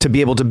 to be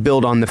able to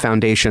build on the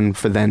foundation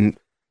for then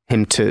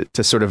him to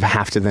sort of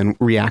have to then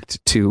react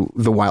to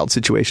the wild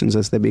situations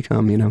as they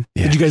become, Yeah.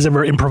 Did you guys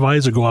ever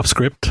improvise or go off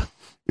script?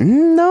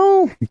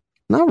 No.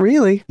 Not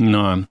really.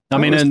 No. I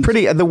mean,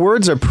 the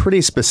words are pretty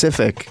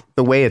specific,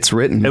 the way it's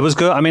written. It was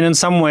good. I mean, in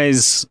some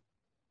ways,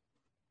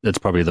 it's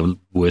probably the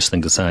worst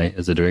thing to say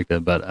as a director,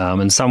 but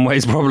in some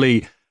ways,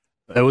 probably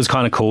it was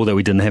kind of cool that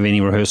we didn't have any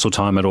rehearsal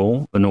time at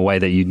all, in a way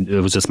that it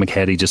was just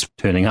McCaddy just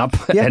turning up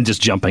and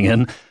just jumping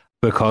in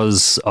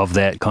because of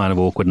that kind of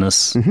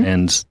awkwardness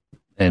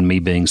and me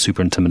being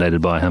super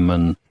intimidated by him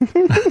and me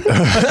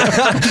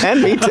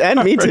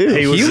too.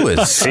 He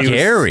was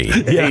scary.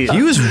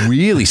 He was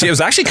really. See, it was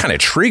actually kind of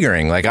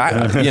triggering. Like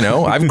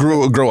I've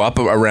grew up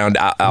around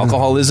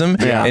alcoholism,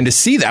 and to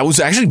see that was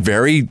actually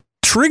very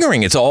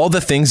triggering. It's all the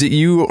things that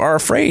you are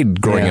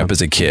afraid growing up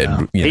as a kid.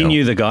 He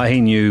knew the guy.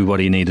 He knew what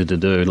he needed to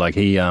do. Like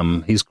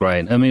he's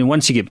great. I mean,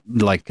 once you get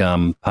like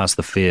past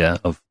the fear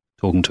of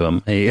talking to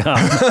him, he's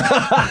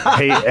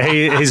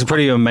a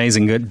pretty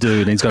amazing good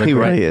dude. He's got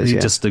he's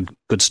just a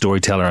good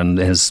storyteller and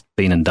has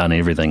been and done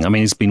everything. I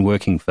mean, he's been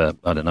working for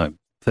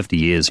 50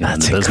 years in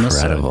the business.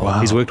 Incredible. So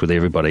Wow. He's worked with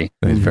everybody.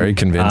 He's very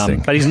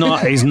convincing. But he's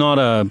not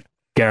a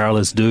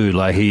garrulous dude.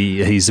 Like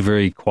he's a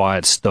very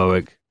quiet,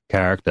 stoic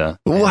character.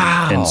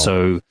 Wow. And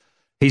so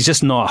he's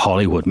just not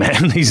Hollywood,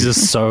 man. He's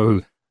just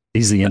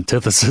he's the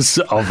antithesis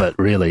of it,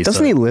 really.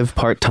 Doesn't he live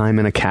part-time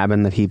in a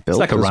cabin that he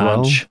built? It's like a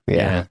ranch. Well?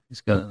 Yeah.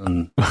 He's got,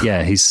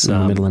 he's in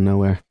the middle of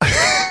nowhere.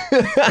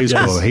 He's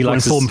cool. He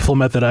likes full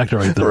method actor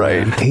right there.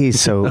 Right. He's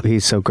so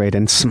great.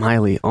 And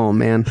Smiley, oh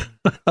man.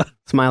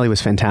 Smiley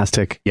was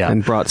fantastic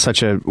and brought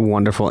such a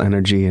wonderful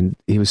energy, and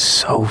he was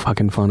so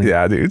fucking funny.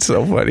 Yeah, dude,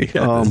 so funny.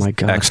 Oh my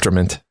god.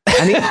 Excrement.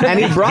 And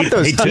he brought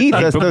those teeth. He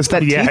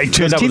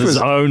turned up with his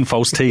own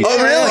false teeth.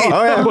 Oh really?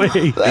 Oh,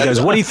 yeah. He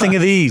goes, "What do you think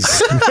of these?"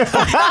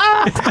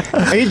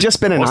 He'd just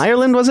been in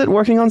Ireland, was it,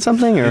 working on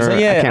something? Or I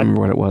can't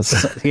remember what it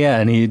was. Yeah,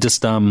 and he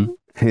just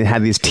he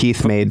had these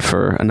teeth made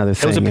for another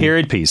thing. It was a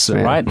period piece,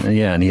 right?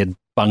 Yeah, and he had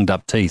bunged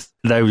up teeth.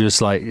 They were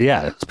just like,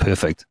 it's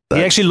perfect.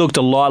 He actually looked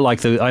a lot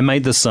like I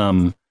made this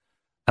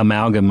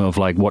amalgam of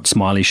like what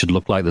Smiley should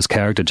look like, this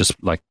character, just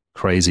like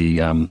crazy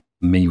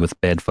me with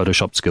bad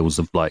Photoshop skills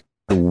of like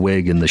the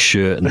wig and the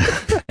shirt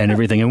and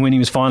everything. And when he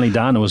was finally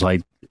done, it was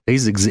like,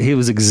 he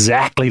was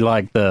exactly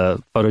like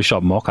the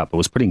Photoshop mock-up. It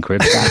was pretty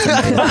incredible.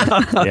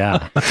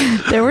 Yeah.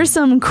 There were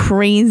some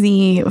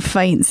crazy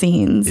fight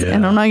scenes,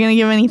 and I'm not going to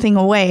give anything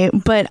away,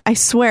 but I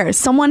swear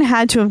someone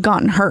had to have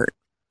gotten hurt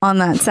on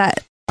that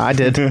set. I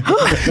did.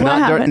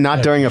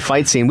 Not during a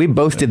fight scene. We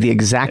both did the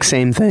exact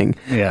same thing.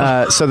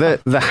 Yeah. So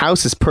the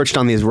house is perched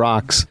on these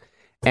rocks,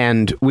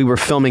 and we were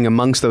filming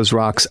amongst those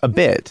rocks a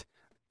bit.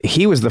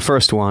 He was the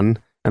first one,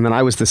 and then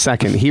I was the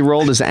second. He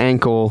rolled his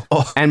ankle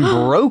and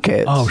broke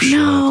it. Oh shit!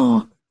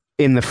 No.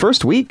 In the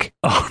first week.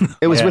 Oh, no.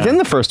 It was within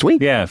the first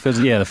week. Yeah,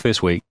 the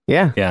first week.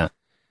 Yeah. Yeah.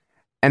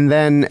 And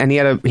then he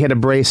had a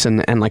brace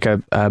and like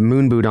a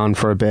moon boot on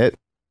for a bit,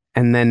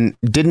 and then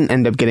didn't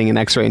end up getting an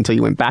X-ray until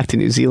you went back to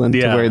New Zealand,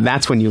 to where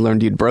that's when you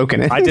learned you'd broken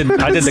it. I did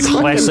the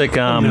classic.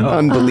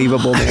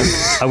 Unbelievable, man.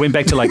 I went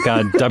back to like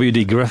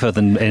W.D. Griffith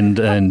and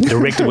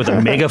directed with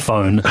a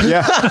megaphone.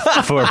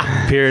 For a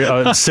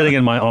period, sitting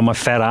on my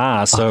fat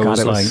ass. So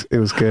it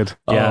was good.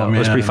 Yeah, it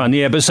was pretty fun.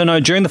 Yeah, but so no,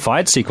 during the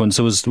fight sequence,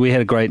 we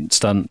had a great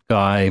stunt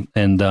guy,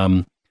 and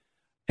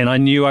I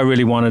knew I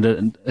really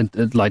wanted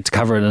it like to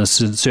cover it in a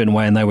certain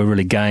way, and they were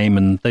really game,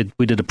 and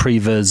we did a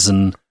previs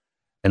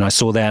and I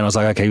saw that and I was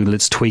like, okay,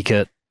 let's tweak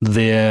it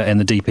there. And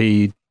the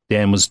DP,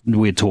 Dan,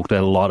 we had talked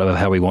a lot about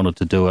how we wanted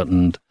to do it.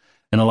 And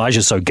And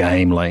Elijah's so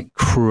game, like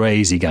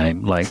crazy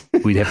game. Like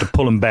we'd have to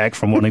pull him back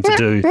from wanting to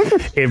do.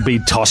 He'd be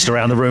tossed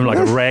around the room like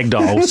a rag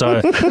doll. So,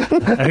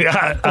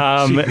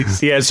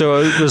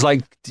 so it was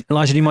like,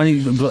 Elijah, do you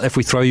mind if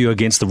we throw you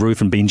against the roof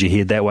and bend your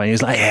head that way?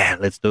 He's like, yeah,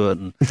 let's do it.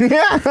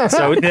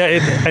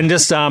 And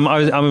so,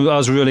 I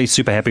was really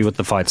super happy with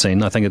the fight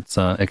scene. I think it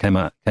came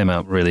out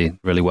really,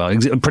 really well.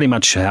 Pretty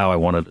much how I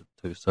wanted it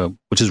to. So,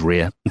 which is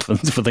rare for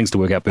things to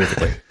work out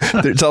perfectly.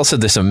 There's also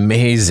this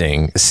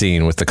amazing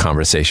scene with the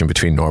conversation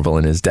between Norval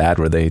and his dad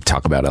where they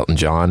talk about Elton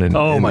John. And,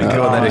 oh my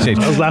God.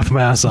 I was laughing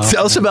my ass off.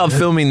 Tell us about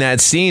filming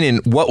that scene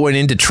and what went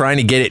into trying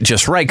to get it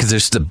just right, because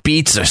there's the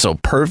beats are so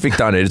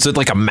perfect on it. It's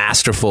like a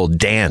masterful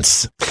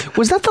dance.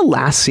 Was that the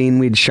last scene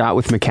we'd shot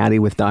with McCaddy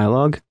with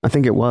dialogue? I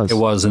think it was. It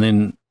was. And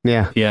then,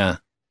 yeah.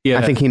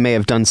 I think he may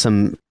have done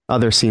some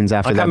other scenes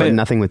after that, but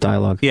nothing with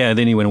dialogue. Yeah,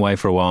 then he went away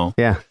for a while.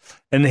 Yeah.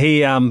 And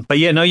he, but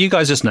yeah, no, you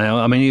guys just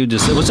nailed. I mean, it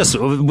was just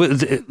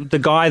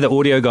the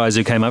audio guys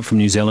who came up from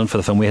New Zealand for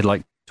the film. We had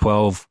like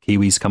 12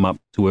 Kiwis come up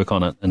to work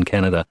on it in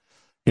Canada.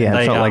 Yeah,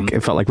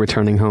 it felt like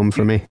returning home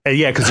for me.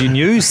 Yeah, because you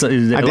knew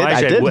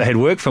Elijah had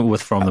worked from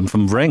them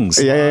from Rings.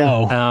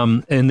 Yeah.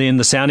 And then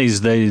the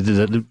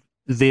Soundies,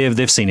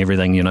 they've seen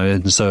everything,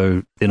 and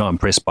so they're not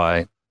impressed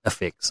by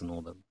effects and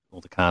all the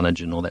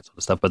carnage and all that sort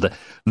of stuff. But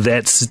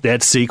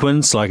that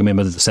sequence, like I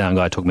remember the sound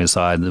guy took me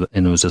aside and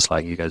it was just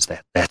like, you guys,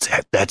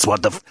 that's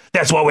what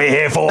we're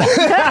here for.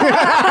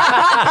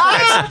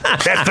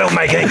 that's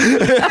filmmaking.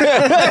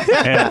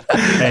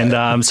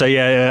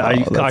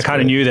 I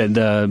kind of knew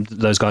that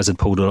those guys had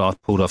pulled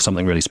off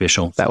something really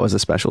special. That was a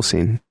special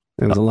scene.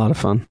 It was a lot of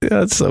fun.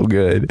 Yeah, it's so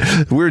good.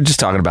 We were just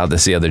talking about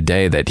this the other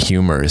day, that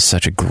humor is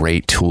such a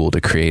great tool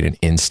to create an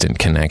instant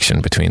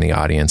connection between the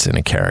audience and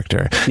a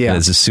character. Yeah. And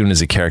as soon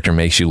as a character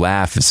makes you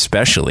laugh,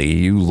 especially,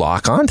 you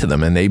lock onto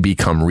them and they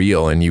become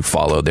real and you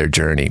follow their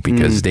journey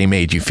because they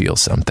made you feel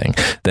something.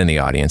 Then the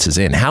audience is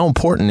in. How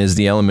important is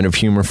the element of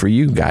humor for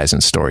you guys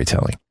in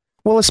storytelling?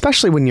 Well,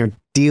 especially when you're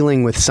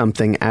dealing with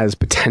something as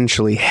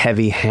potentially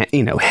heavy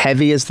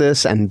as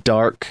this and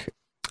dark.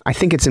 I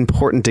think it's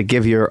important to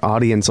give your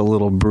audience a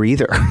little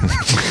breather.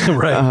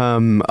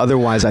 Right.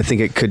 Otherwise, I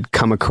think it could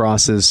come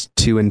across as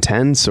too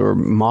intense or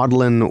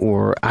maudlin,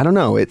 or I don't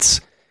know.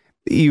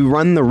 You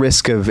run the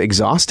risk of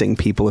exhausting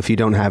people if you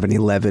don't have any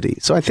levity.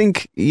 So I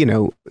think,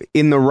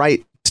 in the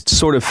right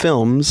sort of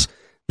films,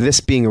 this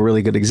being a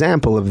really good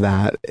example of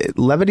that,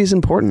 levity is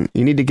important.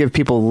 You need to give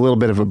people a little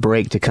bit of a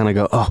break to kind of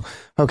go, oh,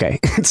 okay,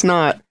 it's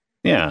not.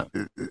 Yeah.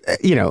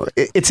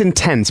 It's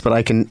intense, but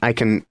I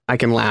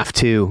can laugh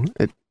too.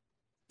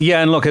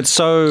 Yeah, and look, it's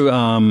so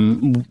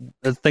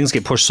things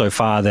get pushed so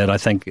far that I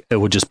think it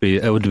would just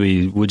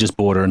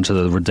border into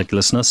the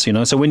ridiculousness,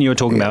 So when you were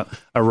talking about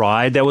a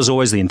ride, that was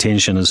always the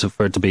intention, is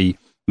for it to be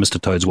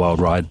Mr. Toad's Wild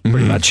Ride,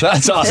 pretty much.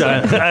 That's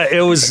awesome.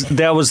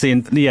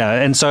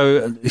 And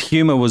so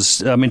humor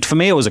was. I mean, for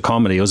me, it was a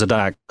comedy. It was a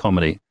dark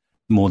comedy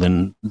more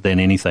than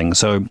anything.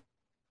 So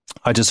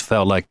I just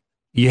felt like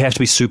you have to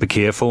be super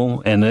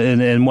careful,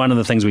 and one of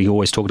the things we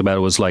always talked about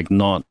was like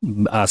not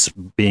us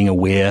being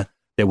aware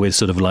that we're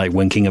sort of like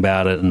winking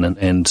about it,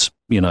 and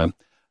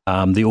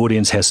the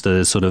audience has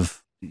to sort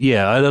of,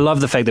 I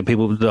love the fact that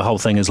the whole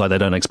thing is like they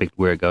don't expect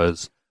where it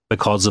goes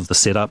because of the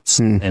setups,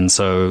 and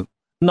so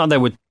not that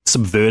we're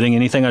subverting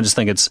anything. I just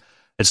think it's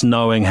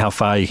knowing how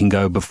far you can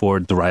go before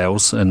it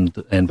derails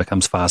and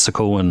becomes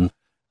farcical. And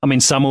I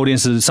mean, some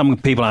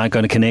people aren't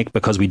going to connect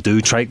because we do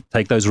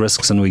take those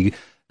risks, and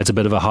it's a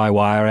bit of a high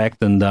wire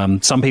act,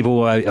 and some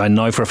people I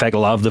know for a fact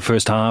love the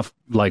first half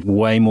like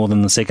way more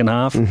than the second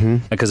half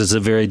because it's a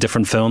very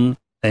different film,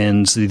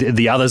 and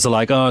the others are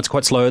like, oh, it's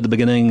quite slow at the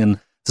beginning and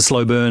it's a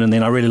slow burn, and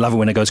then I really love it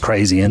when it goes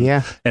crazy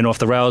and off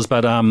the rails.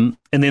 But and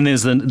then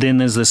there's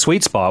the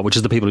sweet spot, which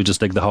is the people who just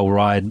dig the whole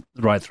ride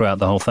right throughout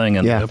the whole thing,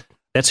 and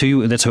that's who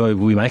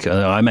we make it.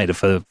 I made it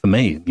for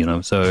me,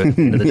 So at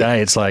the end of the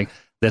day, it's like.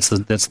 That's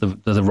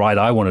the ride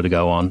I wanted to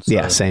go on. So.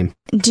 Yeah, same.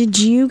 Did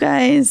you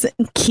guys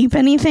keep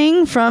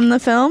anything from the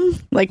film,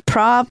 like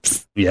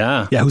props?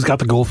 Yeah. Yeah. Who's got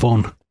the gold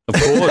phone? Of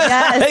course.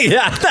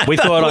 Yes. We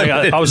thought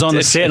I was on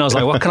the set and I was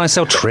like, what can I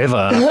sell Trevor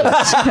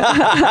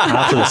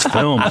after this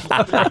film?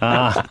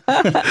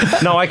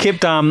 No, I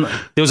kept. There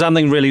was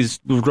something really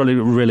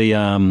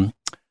kind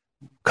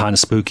of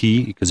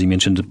spooky, because you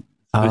mentioned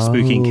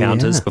spooky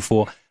encounters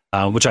before,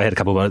 which I had a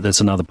couple of.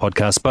 That's another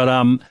podcast, but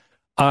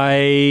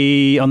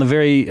I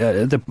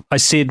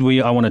said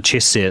I want a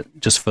chess set,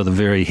 just for the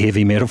very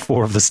heavy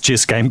metaphor of this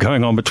chess game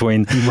going on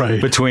between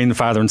the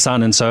father and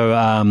son. And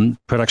so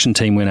production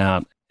team went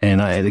out and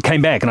they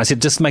came back and I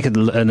said, just make it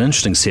an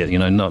interesting set,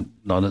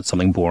 not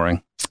something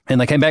boring. And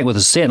they came back with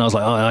a set and I was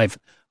like,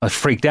 I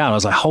freaked out. I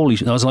was like, holy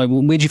shit. I was like,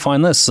 well, where'd you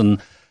find this? And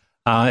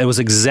it was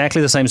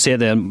exactly the same set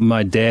that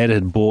my dad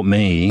had bought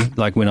me,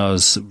 like when I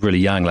was really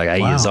young, like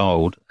 8 years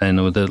old. And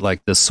it was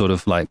like this sort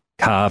of like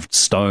carved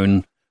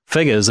stone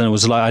figures, and it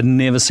was like I'd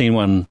never seen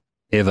one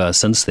ever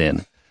since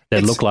then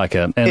that looked like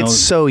it. And it's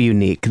so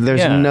unique.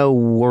 There's no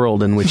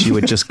world in which you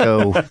would just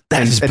go.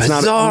 That's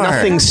bizarre.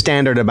 Nothing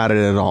standard about it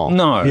at all.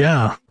 No.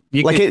 Yeah.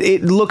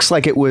 it looks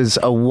like it was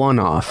a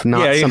one-off,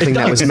 not something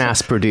that was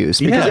mass-produced,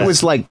 because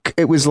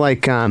it was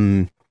like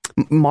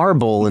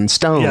marble and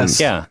stones. Yes.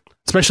 Yeah.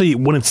 Especially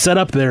when it's set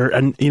up there,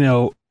 and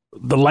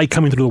the light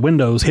coming through the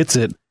windows hits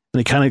it, and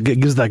it kind of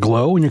gives that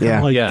glow, and you're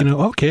kind of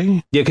like,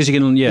 okay. Yeah, because you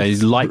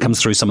can, light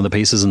comes through some of the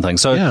pieces and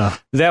things. So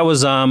that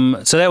was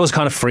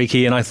kind of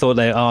freaky, and I thought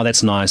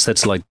that's nice.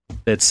 That's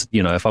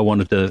if I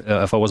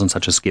wasn't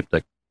such a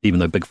skeptic, even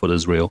though Bigfoot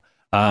is real,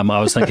 I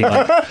was thinking,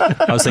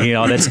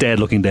 that's Dad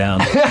looking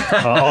down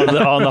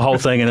on the whole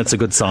thing, and it's a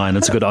good sign.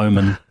 It's a good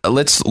omen.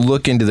 Let's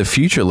look into the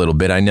future a little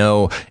bit. I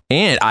know,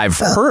 and I've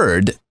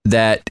heard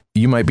that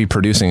you might be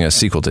producing a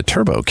sequel to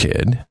Turbo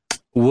Kid.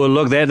 Well,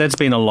 look, that's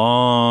been a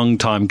long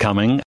time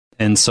coming.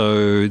 And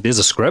so there's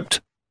a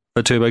script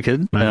for Turbo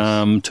Kid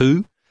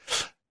 2.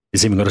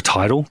 It's even got a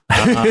title.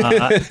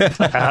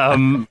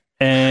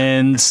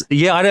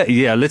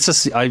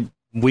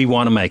 We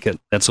want to make it.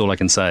 That's all I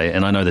can say.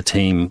 And I know the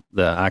team,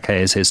 the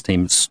RKSS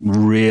team,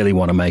 really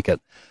want to make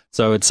it.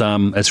 So it's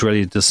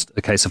really just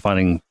a case of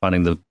finding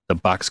the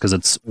bucks, because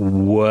it's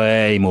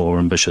way more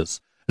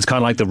ambitious. It's kind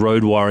of like the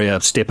Road Warrior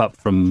step up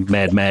from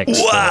Mad Max.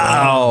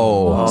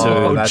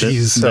 Wow! That's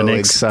so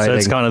exciting. So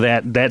it's kind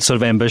of that sort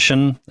of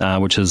ambition,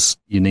 which is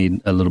you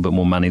need a little bit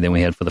more money than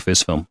we had for the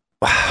first film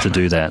to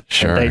do that.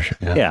 Sure.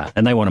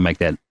 And they want to make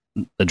that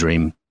the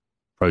dream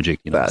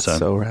project. That's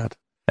so rad.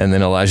 And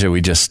then Elijah, we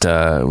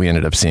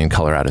ended up seeing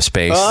Color Out of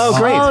Space. Oh,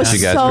 great! Oh, You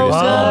guys so produced-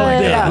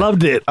 good. Yeah,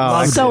 loved it.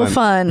 So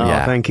fun. Oh,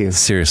 thank you.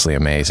 Seriously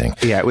amazing.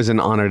 Yeah, it was an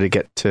honor to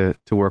get to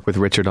work with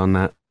Richard on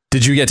that.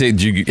 Did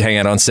you hang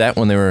out on set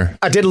when they were?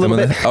 I did a little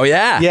bit. Oh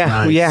yeah,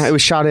 yeah, yeah. It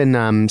was shot in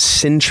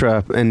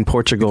Sintra in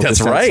Portugal, That's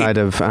just right. outside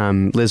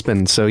of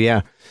Lisbon. So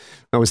yeah,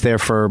 I was there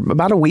for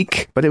about a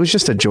week, but it was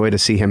just a joy to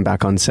see him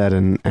back on set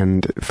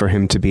and for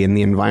him to be in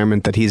the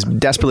environment that he's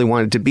desperately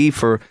wanted to be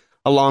for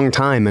a long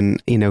time.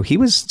 And he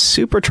was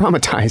super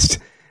traumatized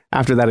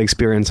after that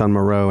experience on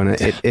Moreau, and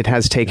it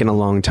has taken a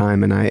long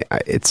time. And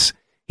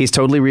he's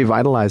totally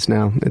revitalized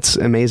now. It's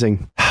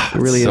amazing. It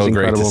really so is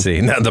incredible. great to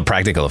see. Now, the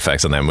practical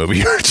effects on that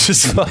movie are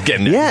just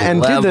fucking and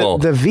level.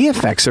 dude, the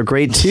VFX are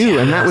great too,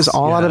 and that was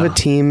all out of a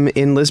team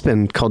in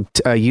Lisbon called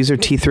User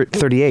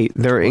T38.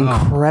 They're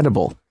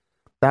incredible.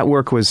 That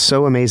work was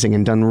so amazing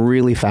and done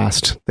really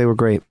fast. They were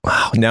great.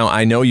 Wow. Now,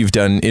 I know you've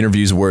done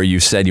interviews where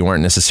you said you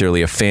weren't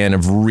necessarily a fan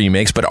of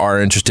remakes, but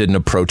are interested in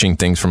approaching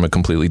things from a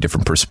completely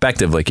different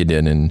perspective, like you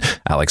did in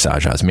Alex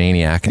Aja's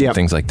Maniac and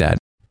things like that.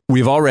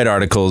 We've all read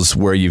articles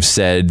where you've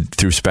said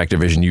through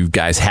Spectrovision, you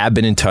guys have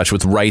been in touch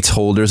with rights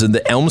holders in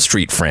the Elm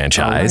Street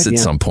franchise at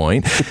some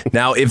point.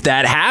 Now, if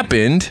that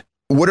happened,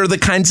 what are the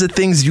kinds of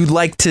things you'd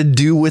like to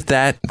do with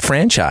that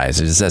franchise?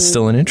 Is that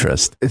still an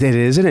interest? It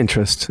is an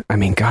interest. I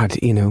mean, God,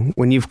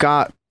 when you've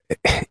got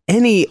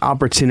any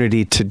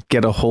opportunity to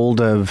get a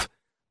hold of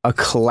a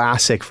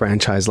classic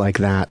franchise like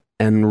that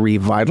and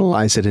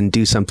revitalize it and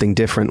do something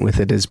different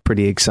with it is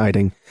pretty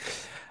exciting.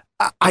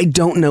 I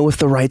don't know if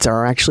the rights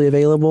are actually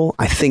available.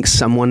 I think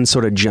someone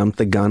sort of jumped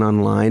the gun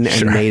online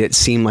and made it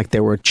seem like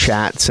there were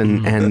chats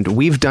and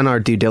we've done our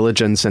due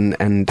diligence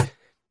and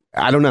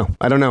I don't know.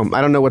 I don't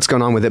know what's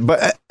going on with it.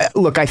 But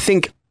look, I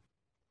think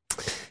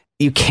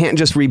you can't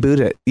just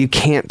reboot it. You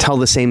can't tell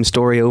the same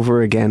story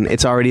over again.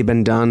 It's already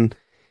been done.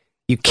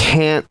 You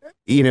can't,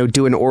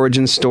 do an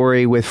origin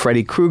story with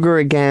Freddy Krueger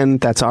again.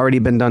 That's already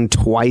been done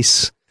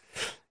twice.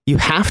 You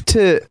have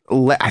to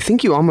I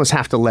think you almost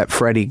have to let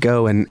Freddy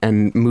go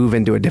and move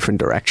into a different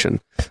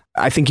direction.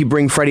 I think you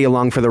bring Freddy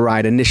along for the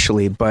ride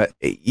initially, but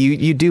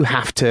you do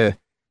have to,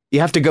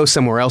 go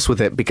somewhere else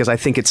with it because I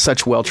think it's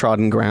such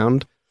well-trodden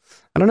ground.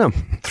 I don't know.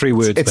 3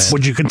 words.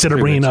 Would you consider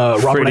bringing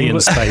Robert Freddy in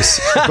Englund? space?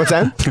 What's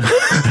that?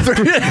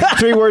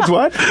 3 words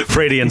what?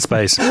 Freddy in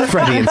space.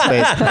 Freddy in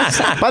space.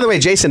 By the way,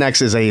 Jason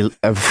X is a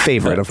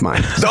favorite of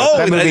mine. Oh,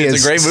 that movie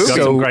it's is a great movie.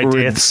 so Great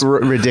deaths.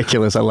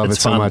 ridiculous. I love it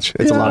so fun. much.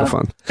 It's a lot of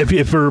fun. If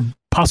it were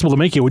possible to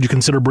make it, would you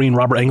consider bringing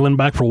Robert Englund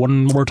back for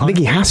one more I time? think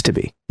he has to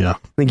be. Yeah.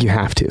 I think you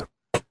have to.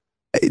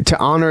 To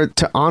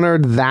honor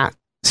that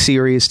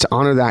series, to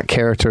honor that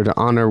character, to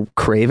honor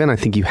Craven, I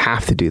think you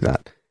have to do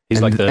that.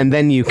 And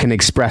then you can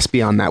express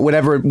beyond that.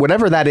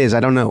 Whatever that is,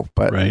 I don't know.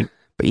 But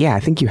yeah, I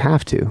think you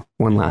have to.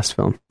 One last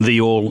film.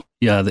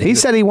 He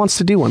said he wants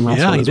to do one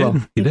last one as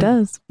well. He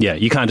does. Yeah,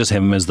 you can't just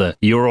have him as the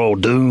 "you're all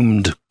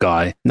doomed"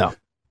 guy. No.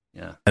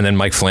 Yeah. And then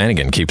Mike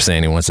Flanagan keeps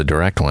saying he wants to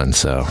direct one,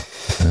 so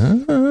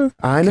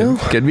I know.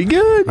 Could be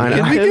good. I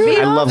know. Could be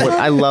good.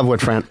 I love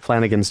what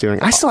Flanagan's doing.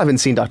 I still haven't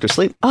seen Dr.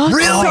 Sleep. Oh,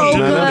 Really? so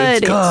good.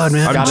 It's good,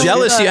 man. I'm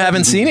jealous you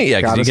haven't seen it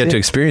yet because you get to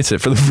experience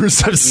it for the first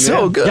time.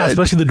 So good. Yeah,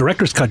 especially the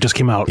director's cut just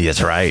came out.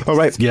 That's right. Oh,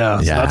 right. Yeah,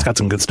 so Yeah. that's got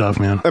some good stuff,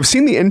 man. I've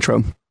seen the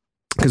intro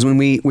because when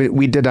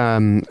we did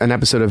an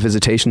episode of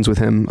Visitations with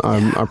him,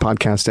 our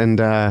podcast,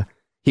 and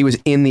he was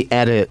in the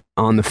edit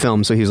on the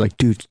film. So he was like,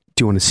 dude,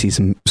 do you want to see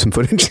some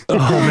footage? Oh,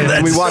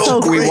 man, we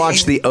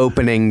watched the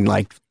opening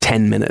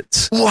 10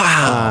 minutes.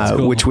 Wow.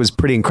 Cool. Which was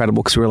pretty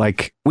incredible because we were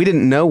like, we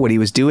didn't know what he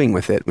was doing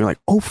with it. We were like,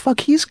 oh, fuck,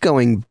 he's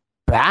going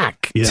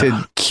back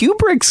to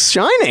Kubrick's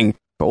Shining.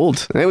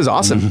 Bold. It was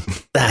awesome.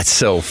 That's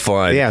so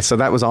fun. Yeah, so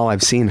that was all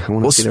I've seen. I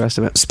want to see the rest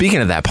of it.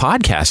 Speaking of that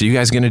podcast, are you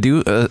guys going to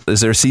do,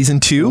 is there a season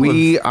 2?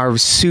 We are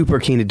super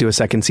keen to do a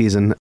second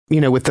season.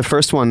 With the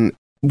first one,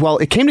 well,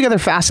 it came together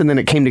fast and then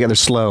it came together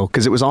slow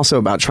because it was also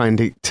about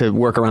trying to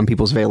work around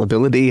people's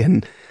availability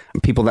and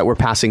people that were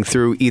passing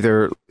through,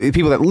 either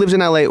people that lived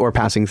in LA or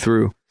passing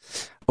through.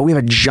 But we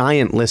have a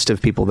giant list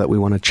of people that we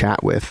want to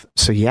chat with.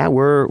 So yeah,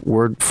 we're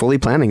fully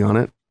planning on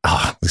it.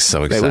 Oh,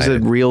 so excited. It was a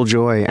real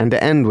joy. And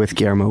to end with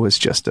Guillermo was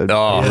just a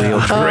real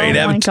joy. Great.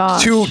 Oh my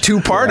gosh.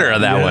 Two-parter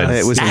of that one.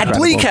 It was at incredible.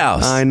 Bleak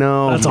House. I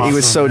know. That's He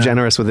was awesome, so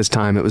generous with his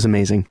time. It was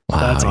amazing. Wow,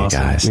 That's you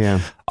awesome. guys. Yeah.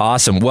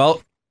 Awesome.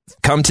 Well,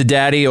 Come to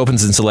Daddy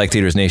opens in select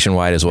theaters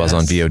nationwide as well as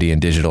on VOD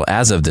and digital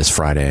as of this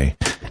Friday.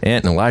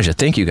 Ant and Elijah,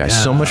 thank you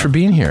guys so much for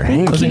being here.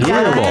 It was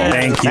incredible.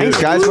 Thank you. Thanks,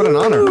 guys. What an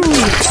honor.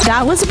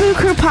 That was a Boo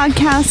Crew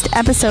Podcast,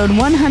 episode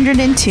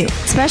 102.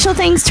 Special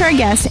thanks to our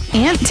guests,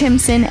 Ant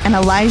Timpson and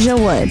Elijah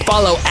Wood.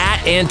 Follow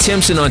at Ant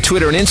Timpson on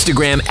Twitter and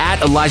Instagram,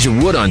 at Elijah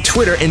Wood on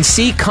Twitter, and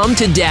see Come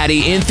to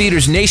Daddy in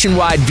theaters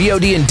nationwide,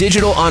 VOD and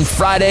digital on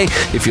Friday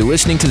if you're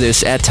listening to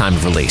this at time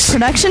of release.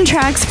 Production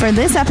tracks for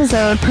this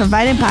episode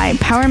provided by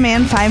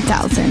Powerman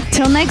 5000.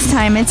 Till next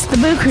time, it's the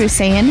Boo Crew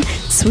saying,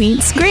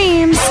 sweet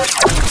screams.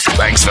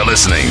 Thanks for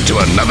listening to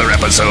another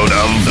episode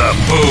of the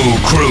Boo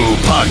Crew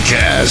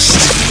Podcast.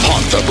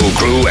 Haunt the Boo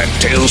Crew at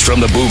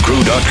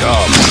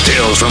talesfromthebooCrew.com.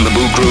 Tales from the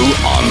Boo Crew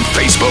on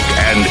Facebook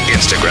and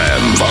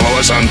Instagram. Follow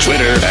us on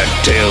Twitter at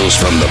Tales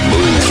from the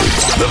Boo.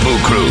 The Boo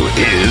Crew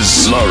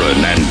is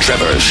Lauren and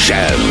Trevor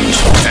Shand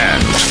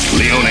and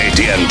Leone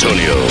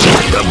D'Antonio.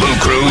 The Boo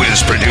Crew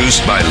is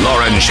produced by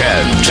Lauren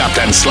Shand,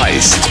 chopped and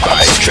sliced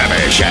by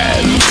Trevor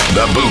Shand.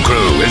 The Boo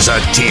Crew is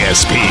a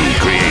TSP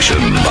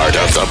creation, part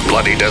of the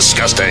Bloody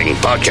Disgusting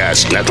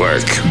Podcast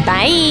Network.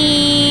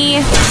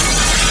 Bye.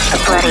 The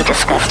Bloody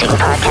Disgusting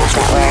Podcast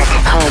Network,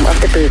 home of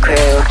the Boo Crew.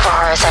 For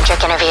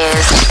horror-centric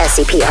interviews,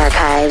 SCP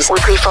archives,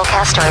 weekly full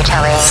cast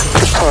storytelling,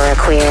 horror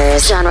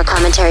queers, genre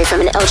commentary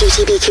from an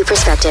LGBTQ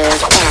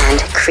perspective,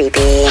 and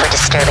creepy. For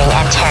disturbing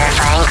and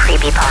terrifying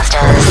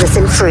creepypastas.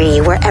 Listen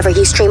free wherever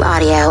you stream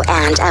audio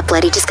and at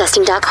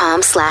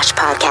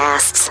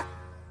bloodydisgusting.com/podcasts.